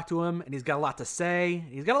you talk to him and he's got a lot to say.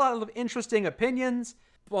 He's got a lot of interesting opinions,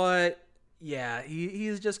 but yeah,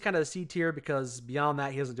 he's just kind of C tier because beyond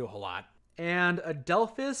that, he doesn't do a whole lot. And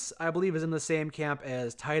Adelphus, I believe, is in the same camp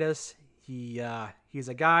as Titus. He's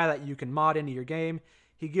a guy that you can mod into your game.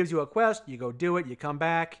 He gives you a quest, you go do it, you come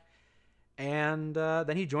back, and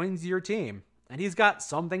then he joins your team. And he's got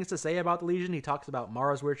some things to say about the Legion. He talks about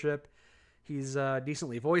Mars worship. He's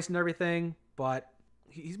decently voiced and everything, but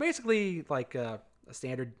he's basically like a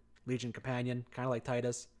standard Legion companion, kind of like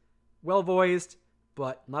Titus. Well voiced,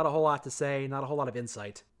 but not a whole lot to say, not a whole lot of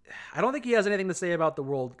insight. I don't think he has anything to say about the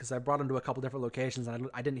world because I brought him to a couple different locations and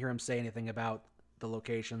I didn't hear him say anything about the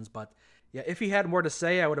locations. But yeah, if he had more to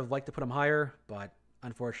say, I would have liked to put him higher. But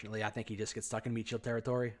unfortunately, I think he just gets stuck in meat shield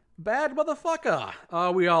territory. Bad motherfucker.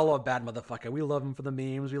 Oh, we all love Bad Motherfucker. We love him for the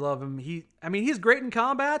memes. We love him. He's great in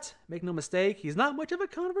combat. Make no mistake. He's not much of a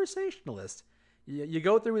conversationalist. You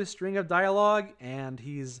go through his string of dialogue and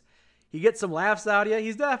he gets some laughs out of you.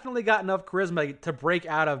 He's definitely got enough charisma to break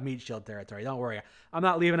out of meat shield territory. Don't worry. I'm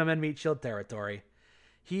not leaving him in meat shield territory.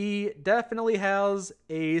 He definitely has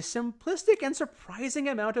a simplistic and surprising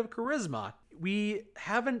amount of charisma. We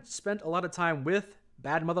haven't spent a lot of time with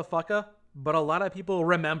Bad Motherfucker, but a lot of people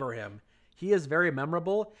remember him. He is very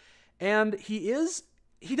memorable, and he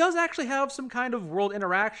does actually have some kind of world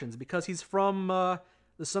interactions because he's from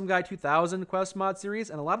the Some Guy 2000 quest mod series,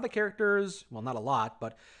 and a lot of the characters, well, not a lot,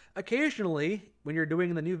 but occasionally, when you're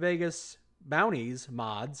doing the New Vegas bounties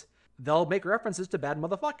mods, they'll make references to Bad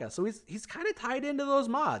Motherfucker. So he's kind of tied into those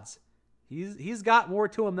mods. He's got more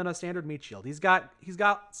to him than a standard meat shield. He's got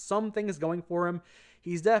some things going for him.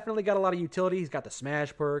 He's definitely got a lot of utility. He's got the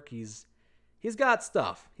smash perk. He's got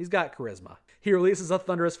stuff. He's got charisma. He releases a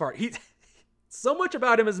thunderous fart. So much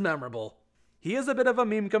about him is memorable. He is a bit of a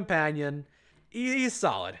meme companion. He's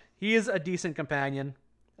solid. He is a decent companion.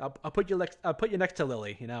 I'll put you next to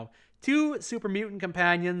Lily. Two super mutant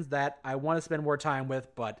companions that I want to spend more time with,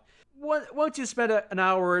 but once you spend an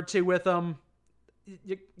hour or two with them,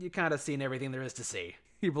 you kind of seen everything there is to see.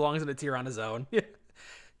 He belongs in a tier on his own.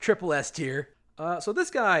 Triple S tier. So this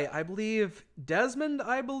guy, I believe, Desmond,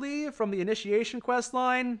 from the Initiation quest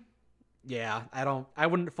line. Yeah, I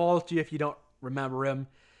wouldn't fault you if you don't remember him.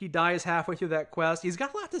 He dies halfway through that quest. He's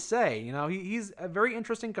got a lot to say. He's a very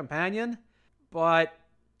interesting companion, but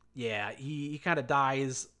yeah, he kind of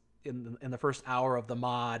dies in the first hour of the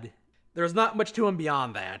mod. There's not much to him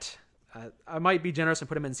beyond that. I might be generous and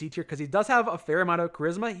put him in C tier because he does have a fair amount of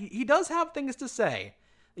charisma. He does have things to say.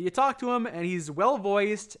 You talk to him and he's well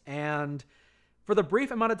voiced, and for the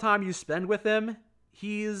brief amount of time you spend with him,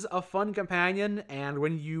 He's a fun companion, and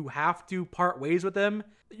when you have to part ways with him,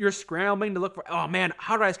 you're scrambling to look for, oh man,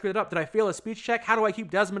 how did I screw it up? Did I fail a speech check? How do I keep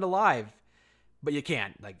Desmond alive? But you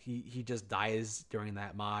can't. Like, he just dies during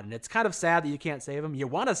that mod, and it's kind of sad that you can't save him. You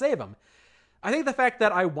want to save him. I think the fact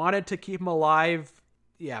that I wanted to keep him alive,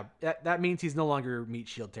 yeah, that means he's no longer Meat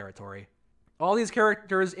Shield territory. All these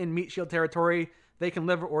characters in Meat Shield territory, they can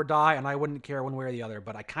live or die, and I wouldn't care one way or the other,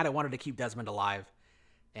 but I kind of wanted to keep Desmond alive.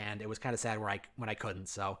 And it was kind of sad when I couldn't.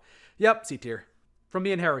 So, yep, C tier. From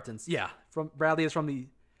the Inheritance. Yeah, from Bradley is from the...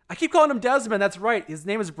 I keep calling him Desmond. That's right. His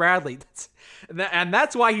name is Bradley. And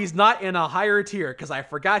that's why he's not in a higher tier, because I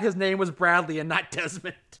forgot his name was Bradley and not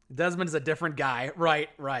Desmond. Desmond is a different guy. Right.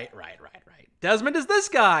 Desmond is this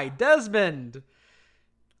guy. Desmond,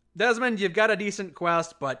 you've got a decent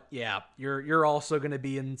quest, but yeah, you're also going to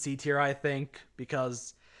be in C tier, I think,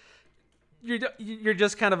 because... You're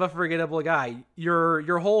just kind of a forgettable guy.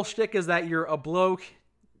 Your whole shtick is that you're a bloke.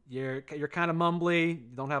 You're kind of mumbly.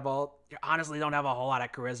 You honestly don't have a whole lot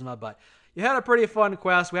of charisma, but you had a pretty fun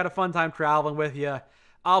quest. We had a fun time traveling with you.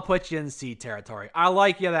 I'll put you in C territory. I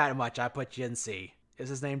like you that much. I put you in C. Is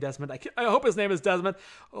his name Desmond? I hope his name is Desmond.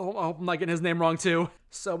 Oh, I hope I'm not getting his name wrong too.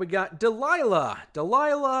 So we got Delilah.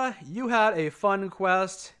 Delilah, you had a fun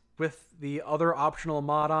quest with the other optional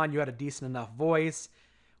mod on. You had a decent enough voice.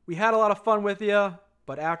 We had a lot of fun with you,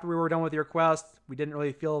 but after we were done with your quest, we didn't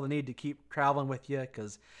really feel the need to keep traveling with you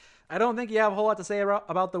because I don't think you have a whole lot to say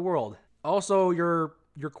about the world. Also, your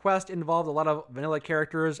quest involved a lot of vanilla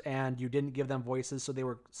characters, and you didn't give them voices, so they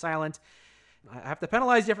were silent. I have to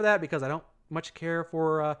penalize you for that because I don't much care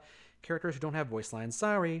for characters who don't have voice lines.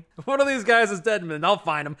 Sorry. One of these guys is Desmond. I'll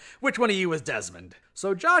find him. Which one of you is Desmond?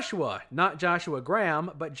 So Joshua, not Joshua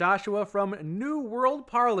Graham, but Joshua from New World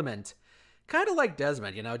Parliament. Kind of like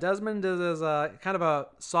Desmond, you know. Desmond is kind of a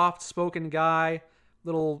soft-spoken guy,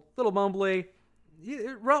 little mumbly.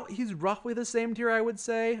 He's roughly the same tier, I would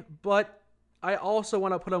say, but I also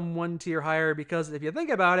want to put him one tier higher because if you think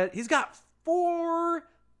about it, he's got 4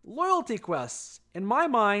 loyalty quests. In my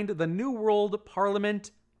mind, the New World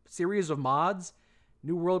Parliament series of mods,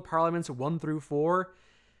 New World Parliaments 1 through 4,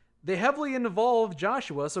 they heavily involve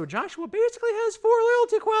Joshua, so Joshua basically has 4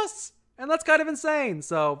 loyalty quests, and that's kind of insane.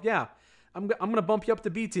 So, yeah. I'm going to bump you up to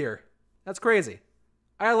B tier. That's crazy.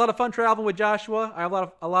 I had a lot of fun traveling with Joshua. I have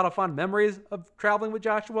a lot of fun memories of traveling with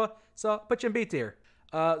Joshua. So I'll put you in B tier.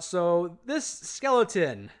 So this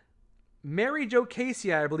skeleton, Mary Jo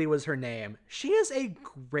Casey, I believe was her name. She is a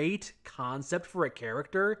great concept for a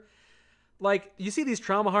character. Like, you see these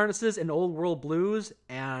trauma harnesses in Old World Blues,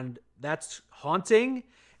 and that's haunting.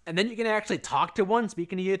 And then you can actually talk to one,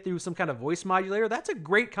 speaking to you through some kind of voice modulator. That's a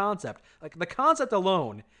great concept. Like, the concept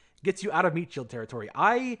alone gets you out of Meat Shield territory.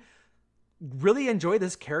 I really enjoy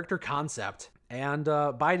this character concept. And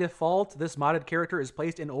by default, this modded character is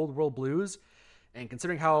placed in Old World Blues. And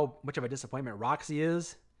considering how much of a disappointment Roxy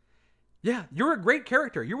is, yeah, you're a great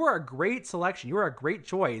character. You are a great selection. You are a great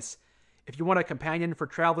choice if you want a companion for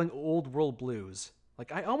traveling Old World Blues.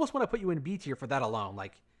 Like, I almost want to put you in B tier for that alone.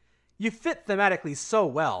 Like, you fit thematically so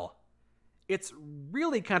well. It's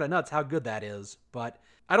really kind of nuts how good that is, but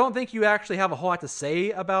I don't think you actually have a whole lot to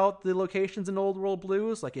say about the locations in Old World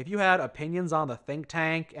Blues. Like, if you had opinions on the think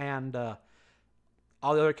tank and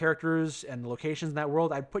all the other characters and the locations in that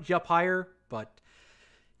world, I'd put you up higher, but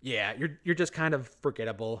yeah, you're just kind of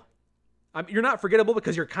forgettable. You're not forgettable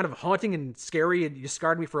because you're kind of haunting and scary and you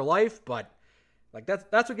scarred me for life, but like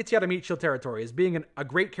that's what gets you out of Meat Shield territory, is being a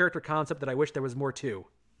great character concept that I wish there was more to.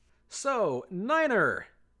 So, Niner,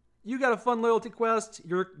 you got a fun loyalty quest.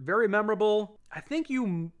 You're very memorable. I think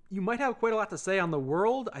you might have quite a lot to say on the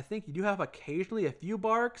world. I think you do have occasionally a few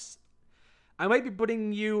barks. I might be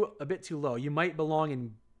putting you a bit too low. You might belong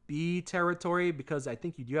in B territory because I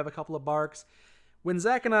think you do have a couple of barks. When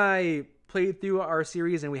Zach and I played through our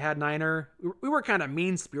series and we had Niner, we were kind of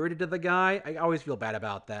mean-spirited to the guy. I always feel bad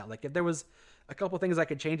about that. Like, if there was a couple things I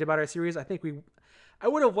could change about our series, I think I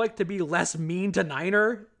would have liked to be less mean to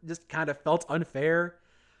Niner. Just kind of felt unfair.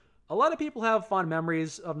 A lot of people have fond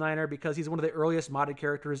memories of Niner because he's one of the earliest modded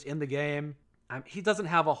characters in the game. He doesn't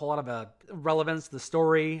have a whole lot of relevance to the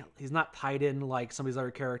story. He's not tied in like some of these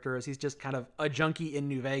other characters. He's just kind of a junkie in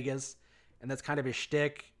New Vegas, and that's kind of his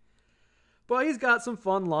shtick. But he's got some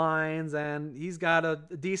fun lines, and he's got a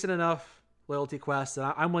decent enough loyalty quest,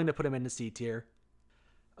 and I'm willing to put him in the C tier.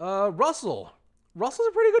 Russell. Russell's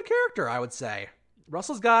a pretty good character, I would say.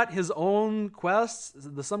 Russell's got his own quests.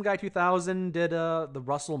 The Some Guy 2000 did the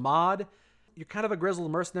Russell mod. You're kind of a grizzled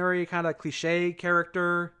mercenary, kind of cliche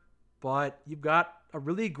character, but you've got a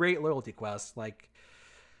really great loyalty quest. Like,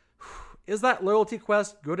 Is that loyalty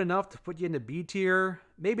quest good enough to put you into B tier?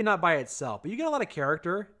 Maybe not by itself, but you get a lot of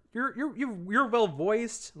character. You're well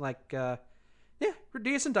voiced. Like, yeah, you're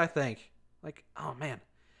decent, I think. Like, oh man,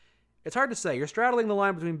 it's hard to say. You're straddling the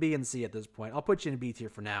line between B and C at this point. I'll put you in B tier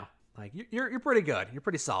for now. Like, you're pretty good. You're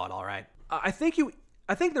pretty solid, all right. I think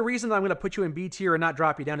the reason I'm going to put you in B tier and not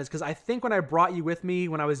drop you down is because I think when I brought you with me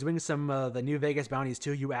when I was doing some the New Vegas Bounties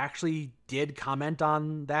too, you actually did comment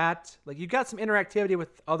on that. Like, you got some interactivity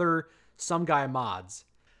with other Some Guy mods.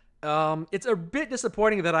 It's a bit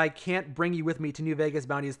disappointing that I can't bring you with me to New Vegas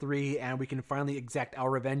Bounties 3 and we can finally exact our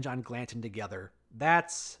revenge on Glanton together.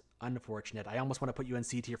 That's unfortunate. I almost want to put you in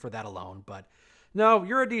C tier for that alone, but no,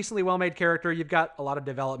 you're a decently well-made character. You've got a lot of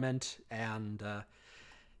development, and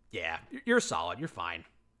yeah, you're solid. You're fine.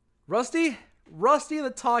 Rusty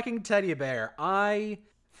the Talking Teddy Bear. I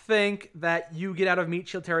think that you get out of Meat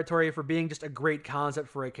Shield territory for being just a great concept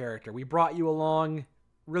for a character. We brought you along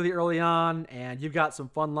really early on, and you've got some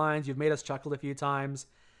fun lines. You've made us chuckle a few times.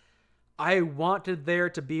 I wanted there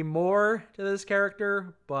to be more to this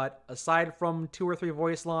character, but aside from 2 or 3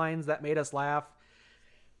 voice lines that made us laugh,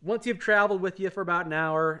 once you've traveled with you for about an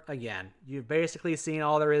hour, again, you've basically seen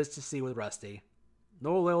all there is to see with Rusty.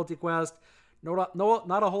 No loyalty quest, not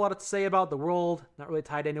a whole lot to say about the world, not really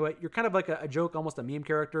tied into it. You're kind of like a joke, almost a meme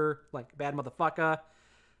character, like bad motherfucker.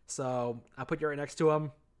 So I put you right next to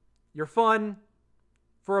him. You're fun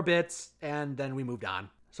for a bit, and then we moved on.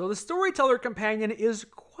 So the Storyteller Companion is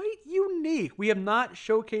quite unique. We have not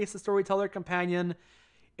showcased the Storyteller Companion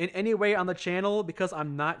in any way on the channel because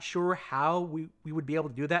I'm not sure how we would be able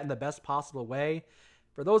to do that in the best possible way.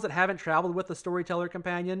 For those that haven't traveled with the Storyteller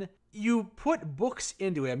Companion, you put books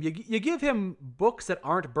into him. You give him books that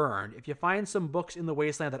aren't burned. If you find some books in the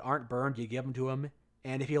wasteland that aren't burned, you give them to him.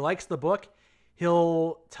 And if he likes the book,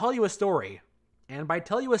 he'll tell you a story. And by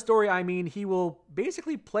tell you a story, I mean he will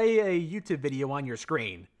basically play a YouTube video on your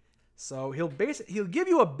screen. So he'll give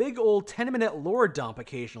you a big old 10-minute lore dump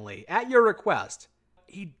occasionally at your request.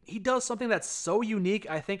 He does something that's so unique,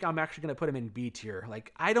 I think I'm actually going to put him in B tier.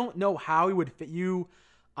 Like, I don't know how he would fit you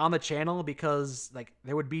on the channel because, like,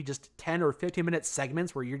 there would be just 10 or 15-minute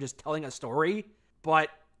segments where you're just telling a story. But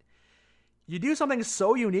you do something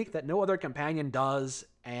so unique that no other companion does,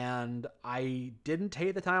 and I didn't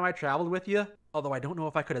hate the time I traveled with you. Although I don't know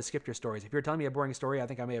if I could have skipped your stories. If you're telling me a boring story, I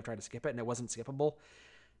think I may have tried to skip it, and it wasn't skippable.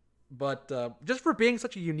 But just for being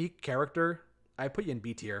such a unique character, I put you in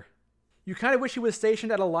B tier. You kind of wish he was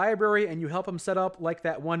stationed at a library and you help him set up like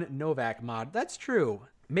that one Novak mod. That's true.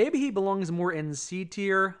 Maybe he belongs more in C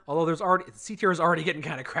tier, although C tier is already getting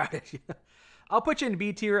kind of crowded. I'll put you in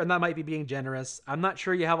B tier, and that might be being generous. I'm not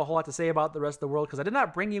sure you have a whole lot to say about the rest of the world because I did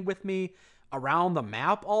not bring you with me around the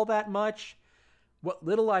map all that much. What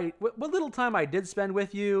little time I did spend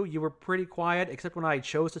with you, you were pretty quiet, except when I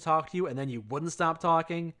chose to talk to you, and then you wouldn't stop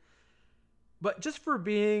talking. But just for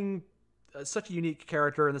being such a unique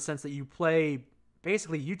character in the sense that you play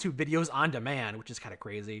basically YouTube videos on demand, which is kind of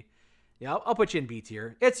crazy. Yeah, I'll put you in B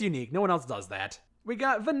tier. It's unique. No one else does that. We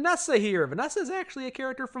got Vanessa here. Vanessa is actually a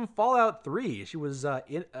character from Fallout 3. She was a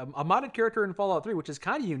modded character in Fallout 3, which is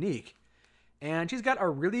kind of unique. And she's got a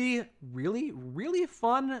really, really, really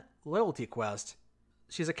fun loyalty quest.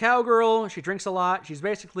 She's a cowgirl. She drinks a lot. She's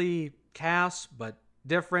basically Cass, but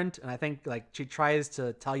different. And I think like she tries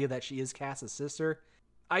to tell you that she is Cass's sister.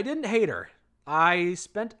 I didn't hate her. I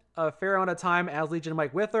spent a fair amount of time as Legion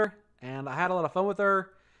Mike with her, and I had a lot of fun with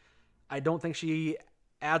her. I don't think she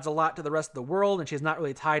adds a lot to the rest of the world, and she's not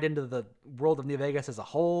really tied into the world of New Vegas as a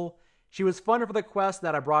whole. She was fun for the quest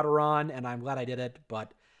that I brought her on, and I'm glad I did it,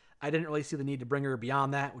 but I didn't really see the need to bring her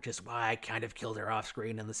beyond that, which is why I kind of killed her off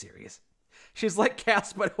screen in the series. She's like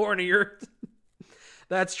Cass, but hornier.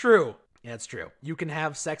 That's true. Yeah, it's true. You can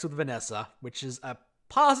have sex with Vanessa, which is a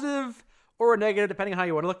positive or a negative, depending on how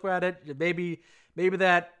you want to look at it. Maybe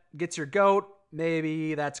that gets your goat.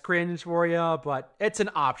 Maybe that's cringe for you, but it's an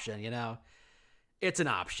option, you know? It's an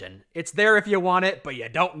option. It's there if you want it, but you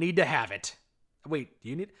don't need to have it. Wait, do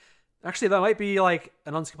you need... Actually, that might be like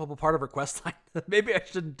an unskippable part of her quest line. Maybe I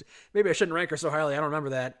shouldn't rank her so highly. I don't remember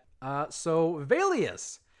that. So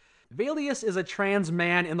Valius. Valius is a trans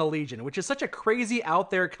man in the Legion, which is such a crazy out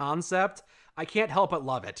there concept. I can't help but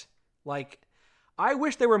love it. Like, I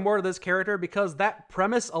wish there were more to this character because that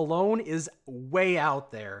premise alone is way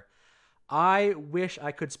out there. I wish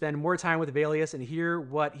I could spend more time with Valius and hear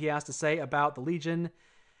what he has to say about the Legion.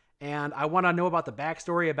 And I want to know about the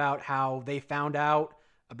backstory, about how they found out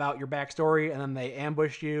about your backstory and then they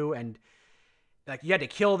ambushed you and like you had to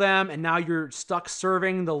kill them and now you're stuck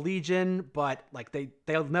serving the Legion, but like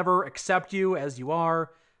they'll never accept you as you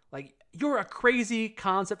are. Like, you're a crazy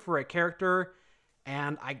concept for a character,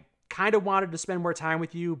 and I kind of wanted to spend more time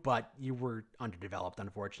with you, but you were underdeveloped,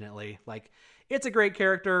 unfortunately. Like, it's a great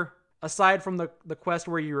character, aside from the quest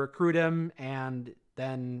where you recruit him, and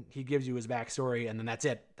then he gives you his backstory, and then that's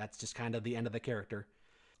it. That's just kind of the end of the character.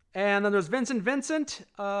 And then there's Vincent. Vincent,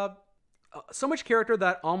 so much character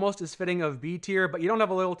that almost is fitting of B tier, but you don't have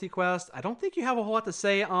a loyalty quest. I don't think you have a whole lot to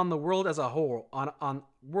say on the world as a whole. On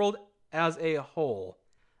world as a whole,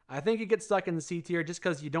 I think you get stuck in the C tier just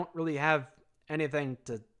because you don't really have anything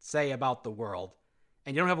to say about the world,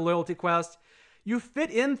 and you don't have a loyalty quest. You fit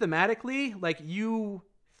in thematically, like you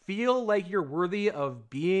feel like you're worthy of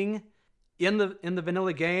being in the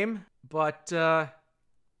vanilla game, but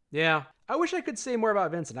yeah. I wish I could say more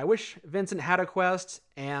about Vincent. I wish Vincent had a quest,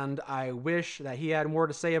 and I wish that he had more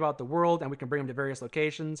to say about the world, and we can bring him to various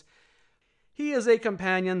locations. He is a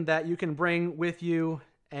companion that you can bring with you,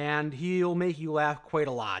 and he'll make you laugh quite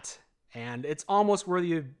a lot. And it's almost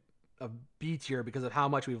worthy of B tier because of how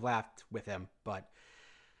much we've laughed with him. But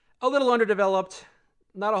a little underdeveloped,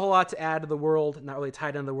 not a whole lot to add to the world, not really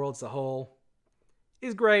tied into the world as a whole.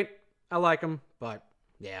 He's great. I like him, but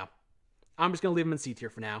yeah. I'm just going to leave him in C tier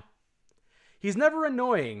for now. He's never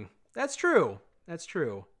annoying. That's true. That's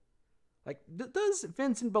true. Like, does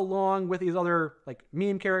Vincent belong with these other, like,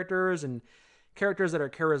 meme characters and characters that are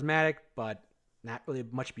charismatic, but not really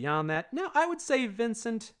much beyond that? No, I would say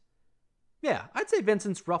Vincent... Yeah, I'd say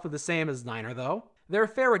Vincent's roughly the same as Niner, though. They're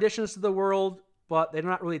fair additions to the world, but they're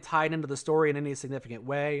not really tied into the story in any significant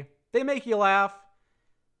way. They make you laugh.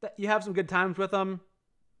 You have some good times with them,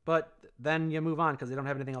 but then you move on because they don't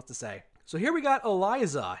have anything else to say. So here we got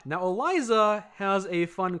Eliza. Now, Eliza has a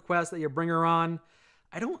fun quest that you bring her on.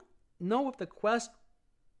 I don't know if the quest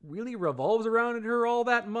really revolves around her all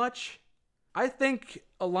that much. I think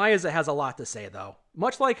Eliza has a lot to say, though.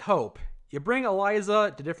 Much like Hope, you bring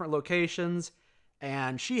Eliza to different locations,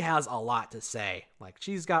 and she has a lot to say. Like,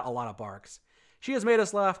 she's got a lot of barks. She has made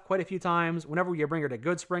us laugh quite a few times. Whenever you bring her to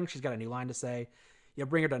Goodspring, she's got a new line to say. You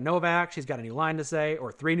bring her to Novak, she's got a new line to say,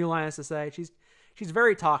 or 3 new lines to say. She's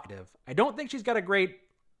very talkative. I don't think she's got a great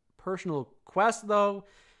personal quest, though,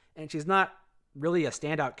 and she's not really a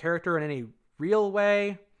standout character in any real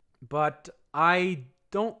way, but I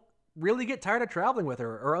don't really get tired of traveling with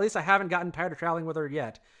her, or at least I haven't gotten tired of traveling with her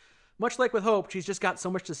yet. Much like with Hope, she's just got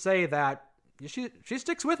so much to say that she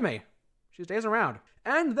sticks with me. She stays around.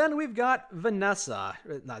 And then we've got Vanessa.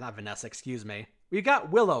 Not Vanessa, excuse me. We've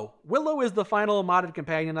got Willow. Willow is the final modded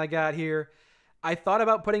companion I got here. I thought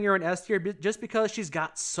about putting her in S tier just because she's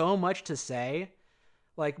got so much to say.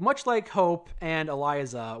 Like, much like Hope and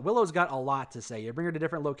Eliza, Willow's got a lot to say. You bring her to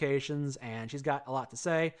different locations, and she's got a lot to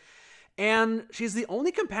say. And she's the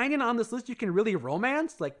only companion on this list you can really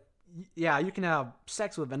romance. Like, yeah, you can have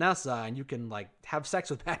sex with Vanessa, and you can, like, have sex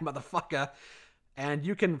with Bad Motherfucker, and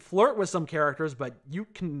you can flirt with some characters, but you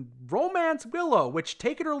can romance Willow, which,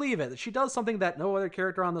 take it or leave it, she does something that no other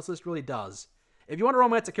character on this list really does. If you want to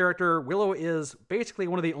romance a character, Willow is basically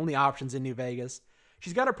one of the only options in New Vegas.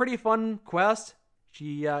 She's got a pretty fun quest.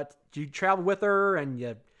 You travel with her, and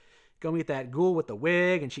you go meet that ghoul with the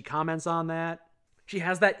wig, and she comments on that. She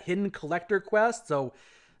has that hidden collector quest, so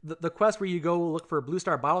the quest where you go look for Blue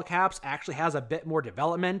Star bottle caps actually has a bit more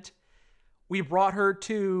development. We brought her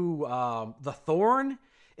to the Thorn,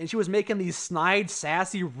 and she was making these snide,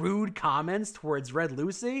 sassy, rude comments towards Red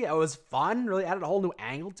Lucy. It was fun, really added a whole new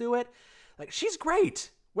angle to it. Like, she's great.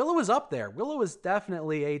 Willow is up there. Willow is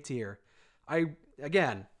definitely A tier.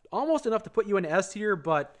 Again, almost enough to put you in S tier,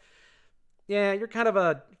 but yeah, you're kind of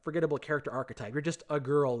a forgettable character archetype. You're just a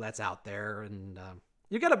girl that's out there, and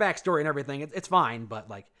you got a backstory and everything. It's fine, but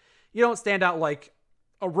like, you don't stand out like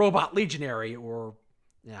a robot legionary or,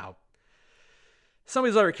 you know, some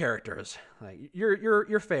of these other characters. Like,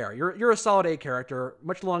 you're fair. You're a solid A character,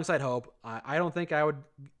 much alongside Hope. I don't think I would,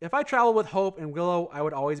 if I travel with Hope and Willow, I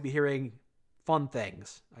would always be hearing fun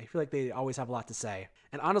things. I feel like they always have a lot to say.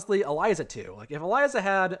 And honestly, Eliza too. Like, if Eliza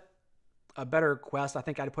had a better quest, I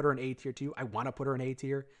think I'd put her in A tier too. I want to put her in A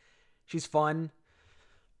tier. She's fun.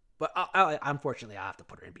 But unfortunately, I have to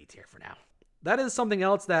put her in B tier for now. That is something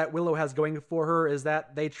else that Willow has going for her, is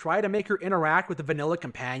that they try to make her interact with the vanilla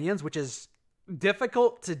companions, which is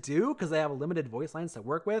difficult to do because they have limited voice lines to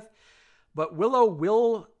work with. But Willow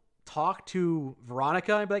will talk to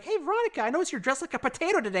Veronica and be like, "Hey, Veronica, I noticed you're dressed like a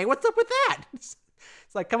potato today. What's up with that?" It's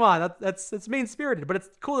like, come on, it's mean-spirited, but it's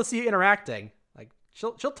cool to see you interacting. Like,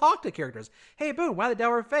 she'll talk to characters. "Hey, Boone, why the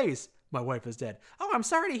dour face?" "My wife is dead." "Oh, I'm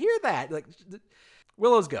sorry to hear that." Like,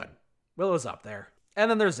 Willow's good. Willow's up there. And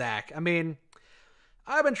then there's Zach. I mean,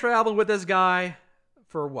 I've been traveling with this guy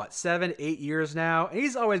for 7-8 years now, and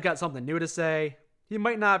he's always got something new to say. He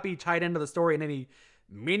might not be tied into the story in any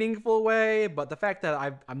meaningful way, but the fact that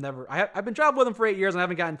I've been traveling with him for 8 years and I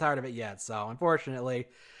haven't gotten tired of it yet. So unfortunately,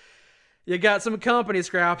 you got some company,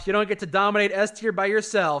 Scraps. You don't get to dominate S tier by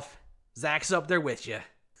yourself. Zach's up there with you.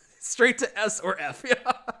 Straight to S or F.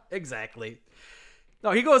 Yeah, exactly.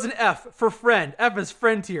 No, he goes in F for friend. F is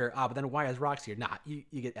friend tier. But then Y is rocks tier. Nah, you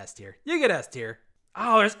get S tier. You get S tier.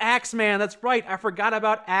 Oh, there's Axeman. That's right. I forgot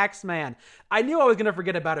about Axeman. I knew I was going to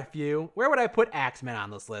forget about a few. Where would I put Axeman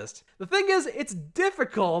on this list? The thing is, it's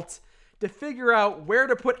difficult to figure out where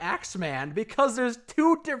to put Axeman because there's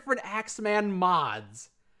 2 different Axeman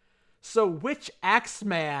mods. So which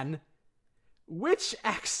Axeman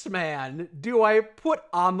do I put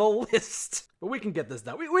on the list? But we can get this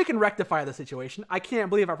done. We can rectify the situation. I can't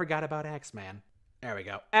believe I forgot about Axeman. There we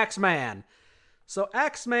go. Axeman. So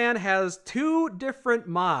Axeman has 2 different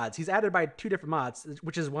mods. He's added by 2 different mods,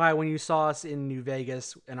 which is why when you saw us in New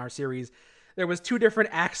Vegas in our series, there was 2 different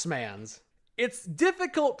Axemans. It's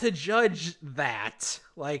difficult to judge that.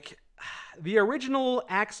 Like, the original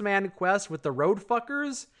Axeman quest with the road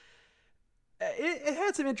fuckers, it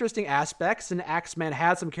had some interesting aspects, and Axeman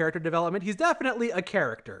had some character development. He's definitely a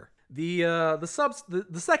character. The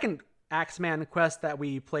second Axeman quest that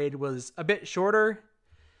we played was a bit shorter.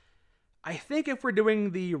 I think if we're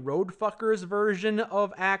doing the road fuckers version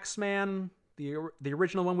of Axeman, the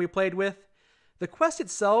original one we played with, the quest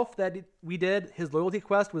itself that we did, his loyalty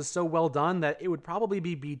quest, was so well done that it would probably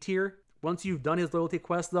be B tier. Once you've done his loyalty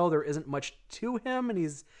quest, though, there isn't much to him,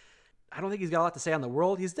 and I don't think he's got a lot to say on the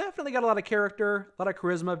world. He's definitely got a lot of character, a lot of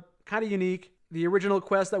charisma, kind of unique. The original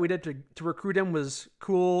quest that we did to recruit him was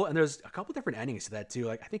cool, and there's a couple different endings to that, too.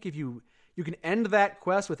 Like, I think if you can end that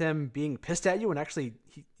quest with him being pissed at you, and actually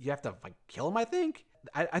you have to like kill him, I think.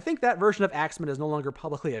 I think that version of Axeman is no longer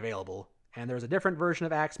publicly available. And there's a different version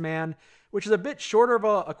of Axeman, which is a bit shorter of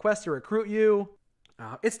a quest to recruit you.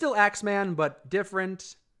 It's still Axeman, but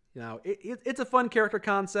different. You know, it's a fun character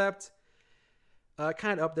concept.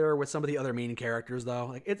 Kind of up there with some of the other main characters, though.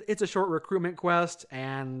 Like it's a short recruitment quest,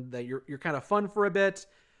 and that you're kind of fun for a bit.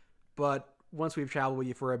 But once we've traveled with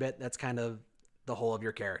you for a bit, that's kind of the whole of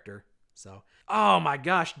your character. So, oh my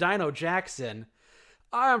gosh, Dino Jackson.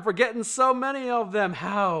 I'm forgetting so many of them.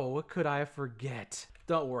 How could I forget?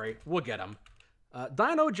 Don't worry, we'll get him.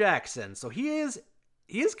 Dino Jackson. So he is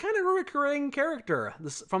kind of a recurring character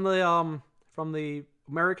from the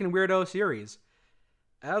American Weirdo series.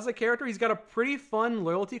 As a character, he's got a pretty fun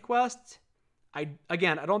loyalty quest. I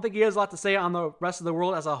don't think he has a lot to say on the rest of the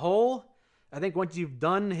world as a whole. I think once you've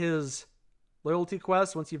done his loyalty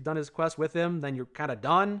quest, once you've done his quest with him, then you're kind of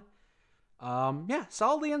done. Yeah,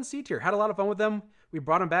 solidly in C tier. Had a lot of fun with him. We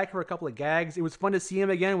brought him back for a couple of gags. It was fun to see him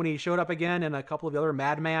again when he showed up again in a couple of the other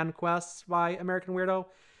Madman quests by American Weirdo.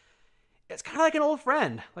 It's kind of like an old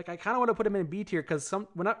friend. Like, I kind of want to put him in B tier because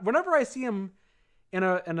whenever I see him in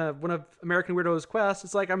one of American Weirdo's quests,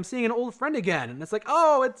 it's like I'm seeing an old friend again. And it's like,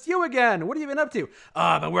 oh, it's you again. What have you been up to? Oh,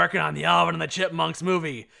 I've been working on the Alvin and the Chipmunks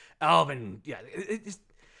movie. Alvin, yeah,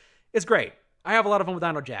 it's great. I have a lot of fun with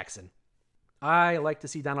Dino Jackson. I like to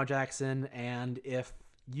see Dino Jackson, and if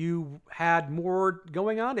you had more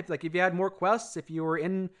going on, if you had more quests, if you were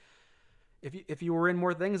in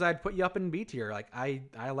more things, I'd put you up in B tier. Like I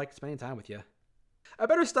like spending time with you. I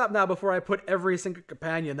better stop now before I put every single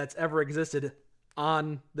companion that's ever existed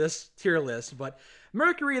on this tier list. But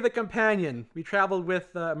Mercury the Companion, we traveled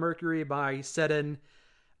with Mercury by Seddon,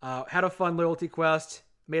 had a fun loyalty quest.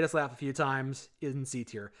 Made us laugh a few times, in C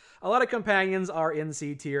tier. A lot of companions are in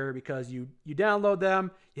C tier because you download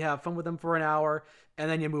them, you have fun with them for an hour, and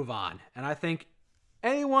then you move on. And I think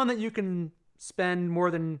anyone that you can spend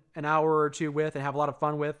more than an hour or two with and have a lot of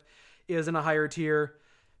fun with is in a higher tier.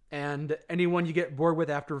 And anyone you get bored with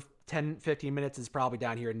after 10, 15 minutes is probably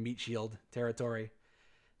down here in Meat Shield territory.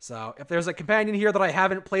 So if there's a companion here that I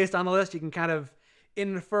haven't placed on the list, you can kind of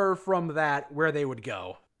infer from that where they would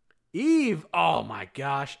go. Eve, oh my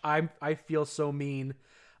gosh, I feel so mean.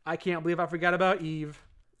 I can't believe I forgot about Eve.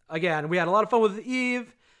 Again, we had a lot of fun with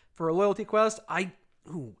Eve for a loyalty quest. I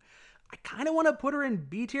kind of want to put her in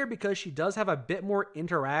B tier because she does have a bit more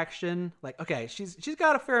interaction. Like, okay, she's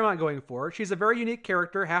got a fair amount going for her. She's a very unique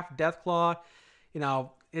character, half Deathclaw. You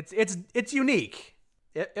know, it's unique.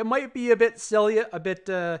 It might be a bit silly, a bit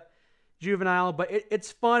juvenile, but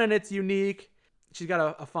it's fun and it's unique. She's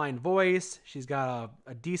got a fine voice. She's got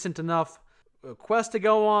a decent enough quest to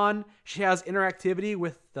go on. She has interactivity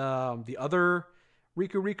with the other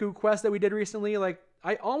Riku Riku quest that we did recently. Like,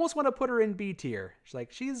 I almost want to put her in B tier.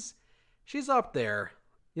 She's up there.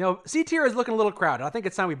 You know, C tier is looking a little crowded. I think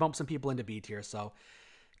it's time we bump some people into B tier. So,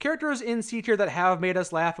 characters in C tier that have made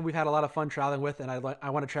us laugh and we've had a lot of fun traveling with and I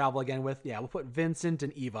want to travel again with. Yeah, we'll put Vincent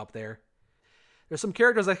and Eve up there. There's some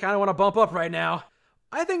characters I kind of want to bump up right now.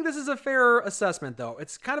 I think this is a fair assessment, though.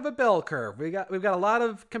 It's kind of a bell curve. We've got a lot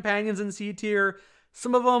of companions in C tier.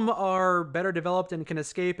 Some of them are better developed and can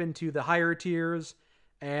escape into the higher tiers,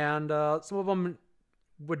 and some of them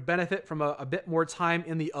would benefit from a bit more time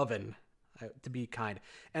in the oven, to be kind.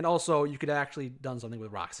 And also, you could actually done something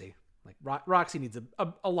with Roxy. Like Roxy needs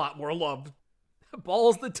a lot more love.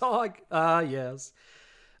 Balls the dog. Yes.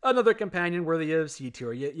 Another companion worthy of C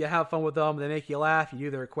tier. You have fun with them, they make you laugh, you do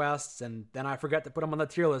their quests, and then I forget to put them on the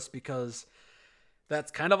tier list because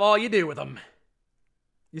that's kind of all you do with them.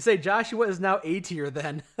 You say Joshua is now A tier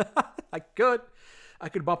then. I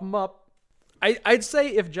could bump him up. I'd say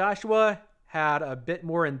if Joshua had a bit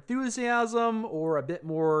more enthusiasm or a bit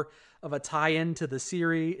more of a tie-in to the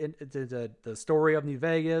series, to the story of New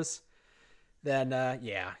Vegas, then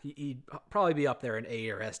yeah, he'd probably be up there in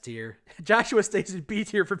A or S tier. Joshua stays in B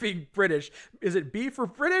tier for being British. Is it B for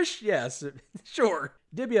British? Yes, sure.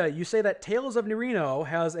 Dibia, you say that Tales of Nerino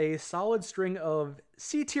has a solid string of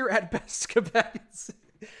C tier at best companions.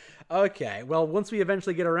 Okay, well, once we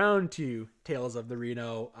eventually get around to Tales of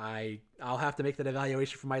Nerino, I'll have to make that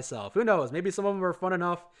evaluation for myself. Who knows? Maybe some of them are fun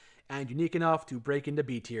enough and unique enough to break into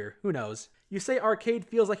B tier. Who knows? You say Arcade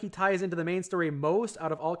feels like he ties into the main story most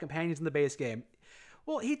out of all companions in the base game.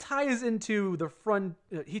 Well, he ties into the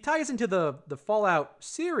Fallout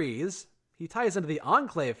series. He ties into the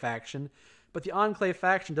Enclave faction, but the Enclave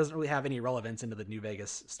faction doesn't really have any relevance into the New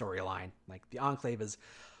Vegas storyline. Like, the Enclave is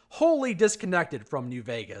wholly disconnected from New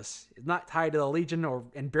Vegas. It's not tied to the Legion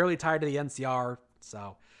and barely tied to the NCR,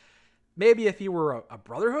 so maybe if he were a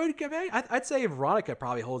Brotherhood companion, I'd say Veronica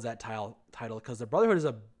probably holds that title because the Brotherhood is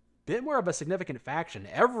a bit more of a significant faction.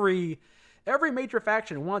 Every major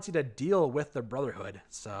faction wants you to deal with the Brotherhood.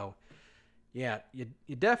 So yeah, you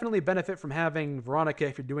definitely benefit from having Veronica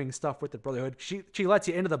if you're doing stuff with the Brotherhood. She lets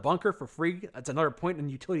you into the bunker for free. That's another point in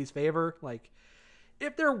Utility's favor. Like,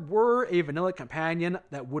 if there were a vanilla companion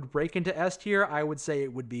that would break into S tier, I would say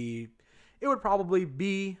it would probably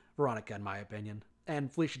be Veronica in my opinion.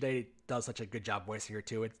 And Felicia Day does such a good job voicing her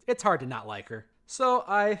too. It's hard to not like her. So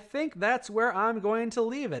I think that's where I'm going to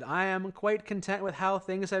leave it. I am quite content with how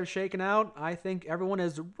things have shaken out. I think everyone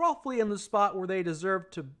is roughly in the spot where they deserve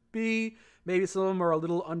to be. Maybe some of them are a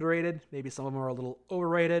little underrated. Maybe some of them are a little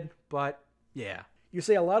overrated. But yeah. You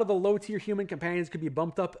say a lot of the low-tier human companions could be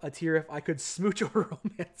bumped up a tier if I could smooch over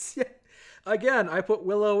romance. Yeah. Again, I put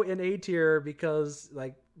Willow in A tier because,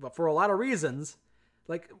 like, for a lot of reasons.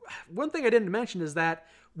 Like, one thing I didn't mention is that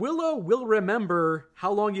Willow will remember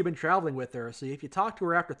how long you've been traveling with her. So if you talk to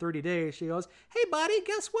her after 30 days, she goes, "Hey, buddy,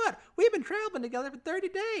 guess what? We've been traveling together for 30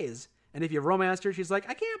 days. And if you've romanced her, she's like,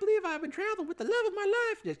 "I can't believe I've been traveling with the love of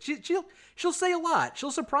my life." She'll say a lot.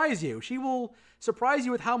 She'll surprise you. She will surprise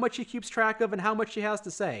you with how much she keeps track of and how much she has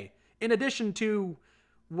to say. In addition to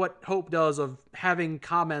what Hope does of having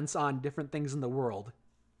comments on different things in the world.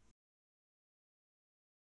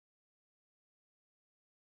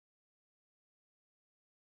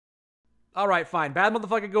 All right, fine. Bad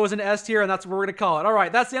Motherfucker goes into S tier, and that's what we're going to call it. All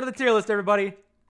right, that's the end of the tier list, everybody.